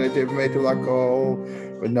atan netiv meitu lakol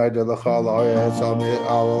v'nayda lachal ayetz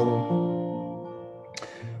al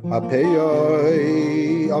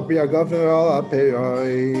apeyoi api agafen al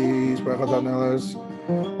apeyoi sprechatan eles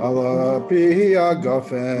al api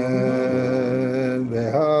agafen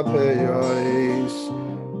ve'apeyois.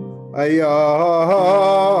 Amen.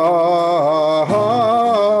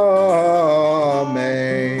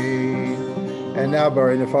 And now,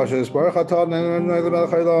 Bari Nefashis, Baruch Atah, and the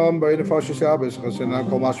Melchaylam, Bari Nefashis Shabbos, Chasinam,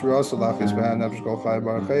 Kol Mashviras, Alachis, Man, Nefshkol Chai,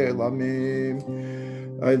 Baruch Elamim,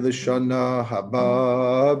 Ay Lashana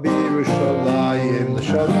Haba, Birushalayim,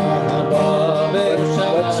 Lashana Haba.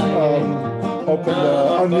 Let's open the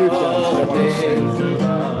unmute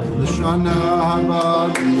them. Lashana Haba,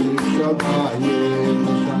 Birushalayim.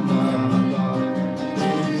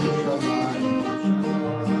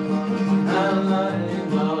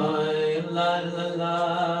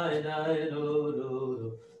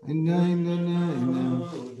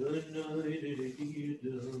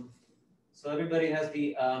 So everybody has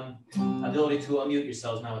the ability to unmute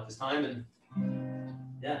yourselves now at this time, and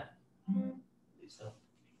yeah, so.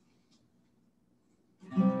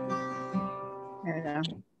 There we go.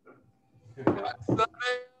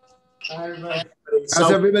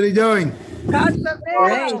 How's everybody doing?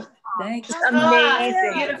 Great. Thanks.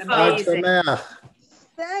 Amazing. Amazing.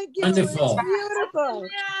 Thank you. Wonderful. It's beautiful.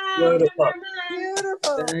 Beautiful.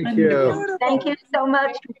 Beautiful. Thank you. Beautiful. Thank you so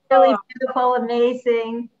much. Really beautiful,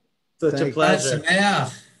 amazing. Such a Thank pleasure.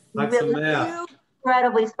 Really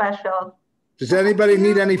incredibly special. Does anybody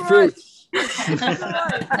need any fruit? I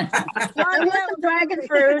want some dragon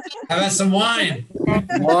fruit. How about some wine?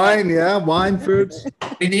 Wine, yeah, wine, fruits.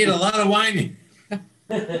 We need a lot of wine.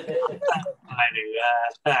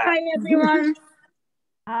 Hi, everyone.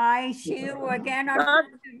 I see you again.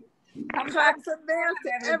 Come back to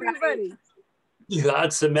everybody. God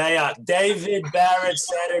Sameach. David Barrett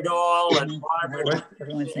said it all, and Barbara.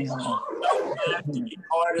 Everyone's saying hello. To be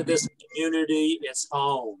part of this community is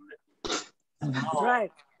home.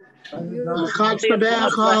 Right. Chag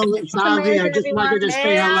Sameach, it's Avi. I just wanted to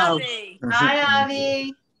say hello. Hi,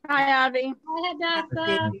 Avi. Hi, Avi. Hi,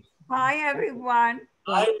 Hadassah. Hi, everyone.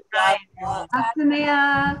 Hi,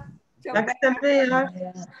 Samia.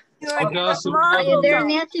 Are you there,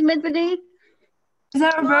 Nancy Midbody? Is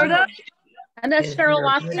that Roberta? And that's Cheryl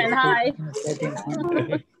Watson. Hi.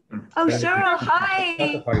 Oh, Cheryl,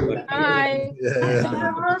 hi. Hi. Yeah.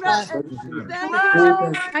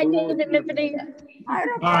 Hello. Hi, David Midbody. Hi,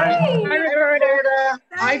 Hi, Roberta.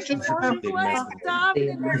 Hi,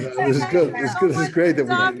 This is good. This is great that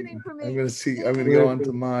I'm going to go on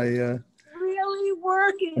to my, Really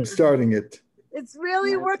working. I'm starting it. It's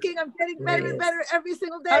really working. I'm getting better and better every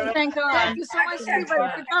single day. Thank God. Thank you so much,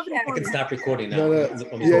 everybody, for coming You for can me. stop recording now. No,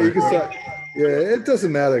 yeah, you can start. Yeah, it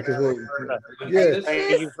doesn't matter because yeah.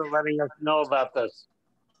 Thank you for letting us know about this.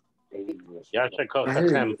 Beautiful,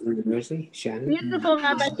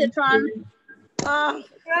 Rabbi Citron. Oh,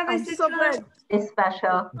 I'm so glad. It's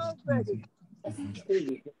special. So good.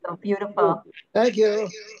 So beautiful. Thank you.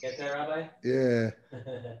 Get there, Rabbi? Yeah.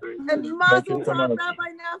 And Mazel Tov, Rabbi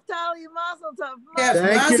Naftali, Mazel Tov.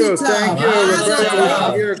 Thank you. Thank you. Mazel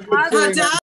tov. Here, quick thing.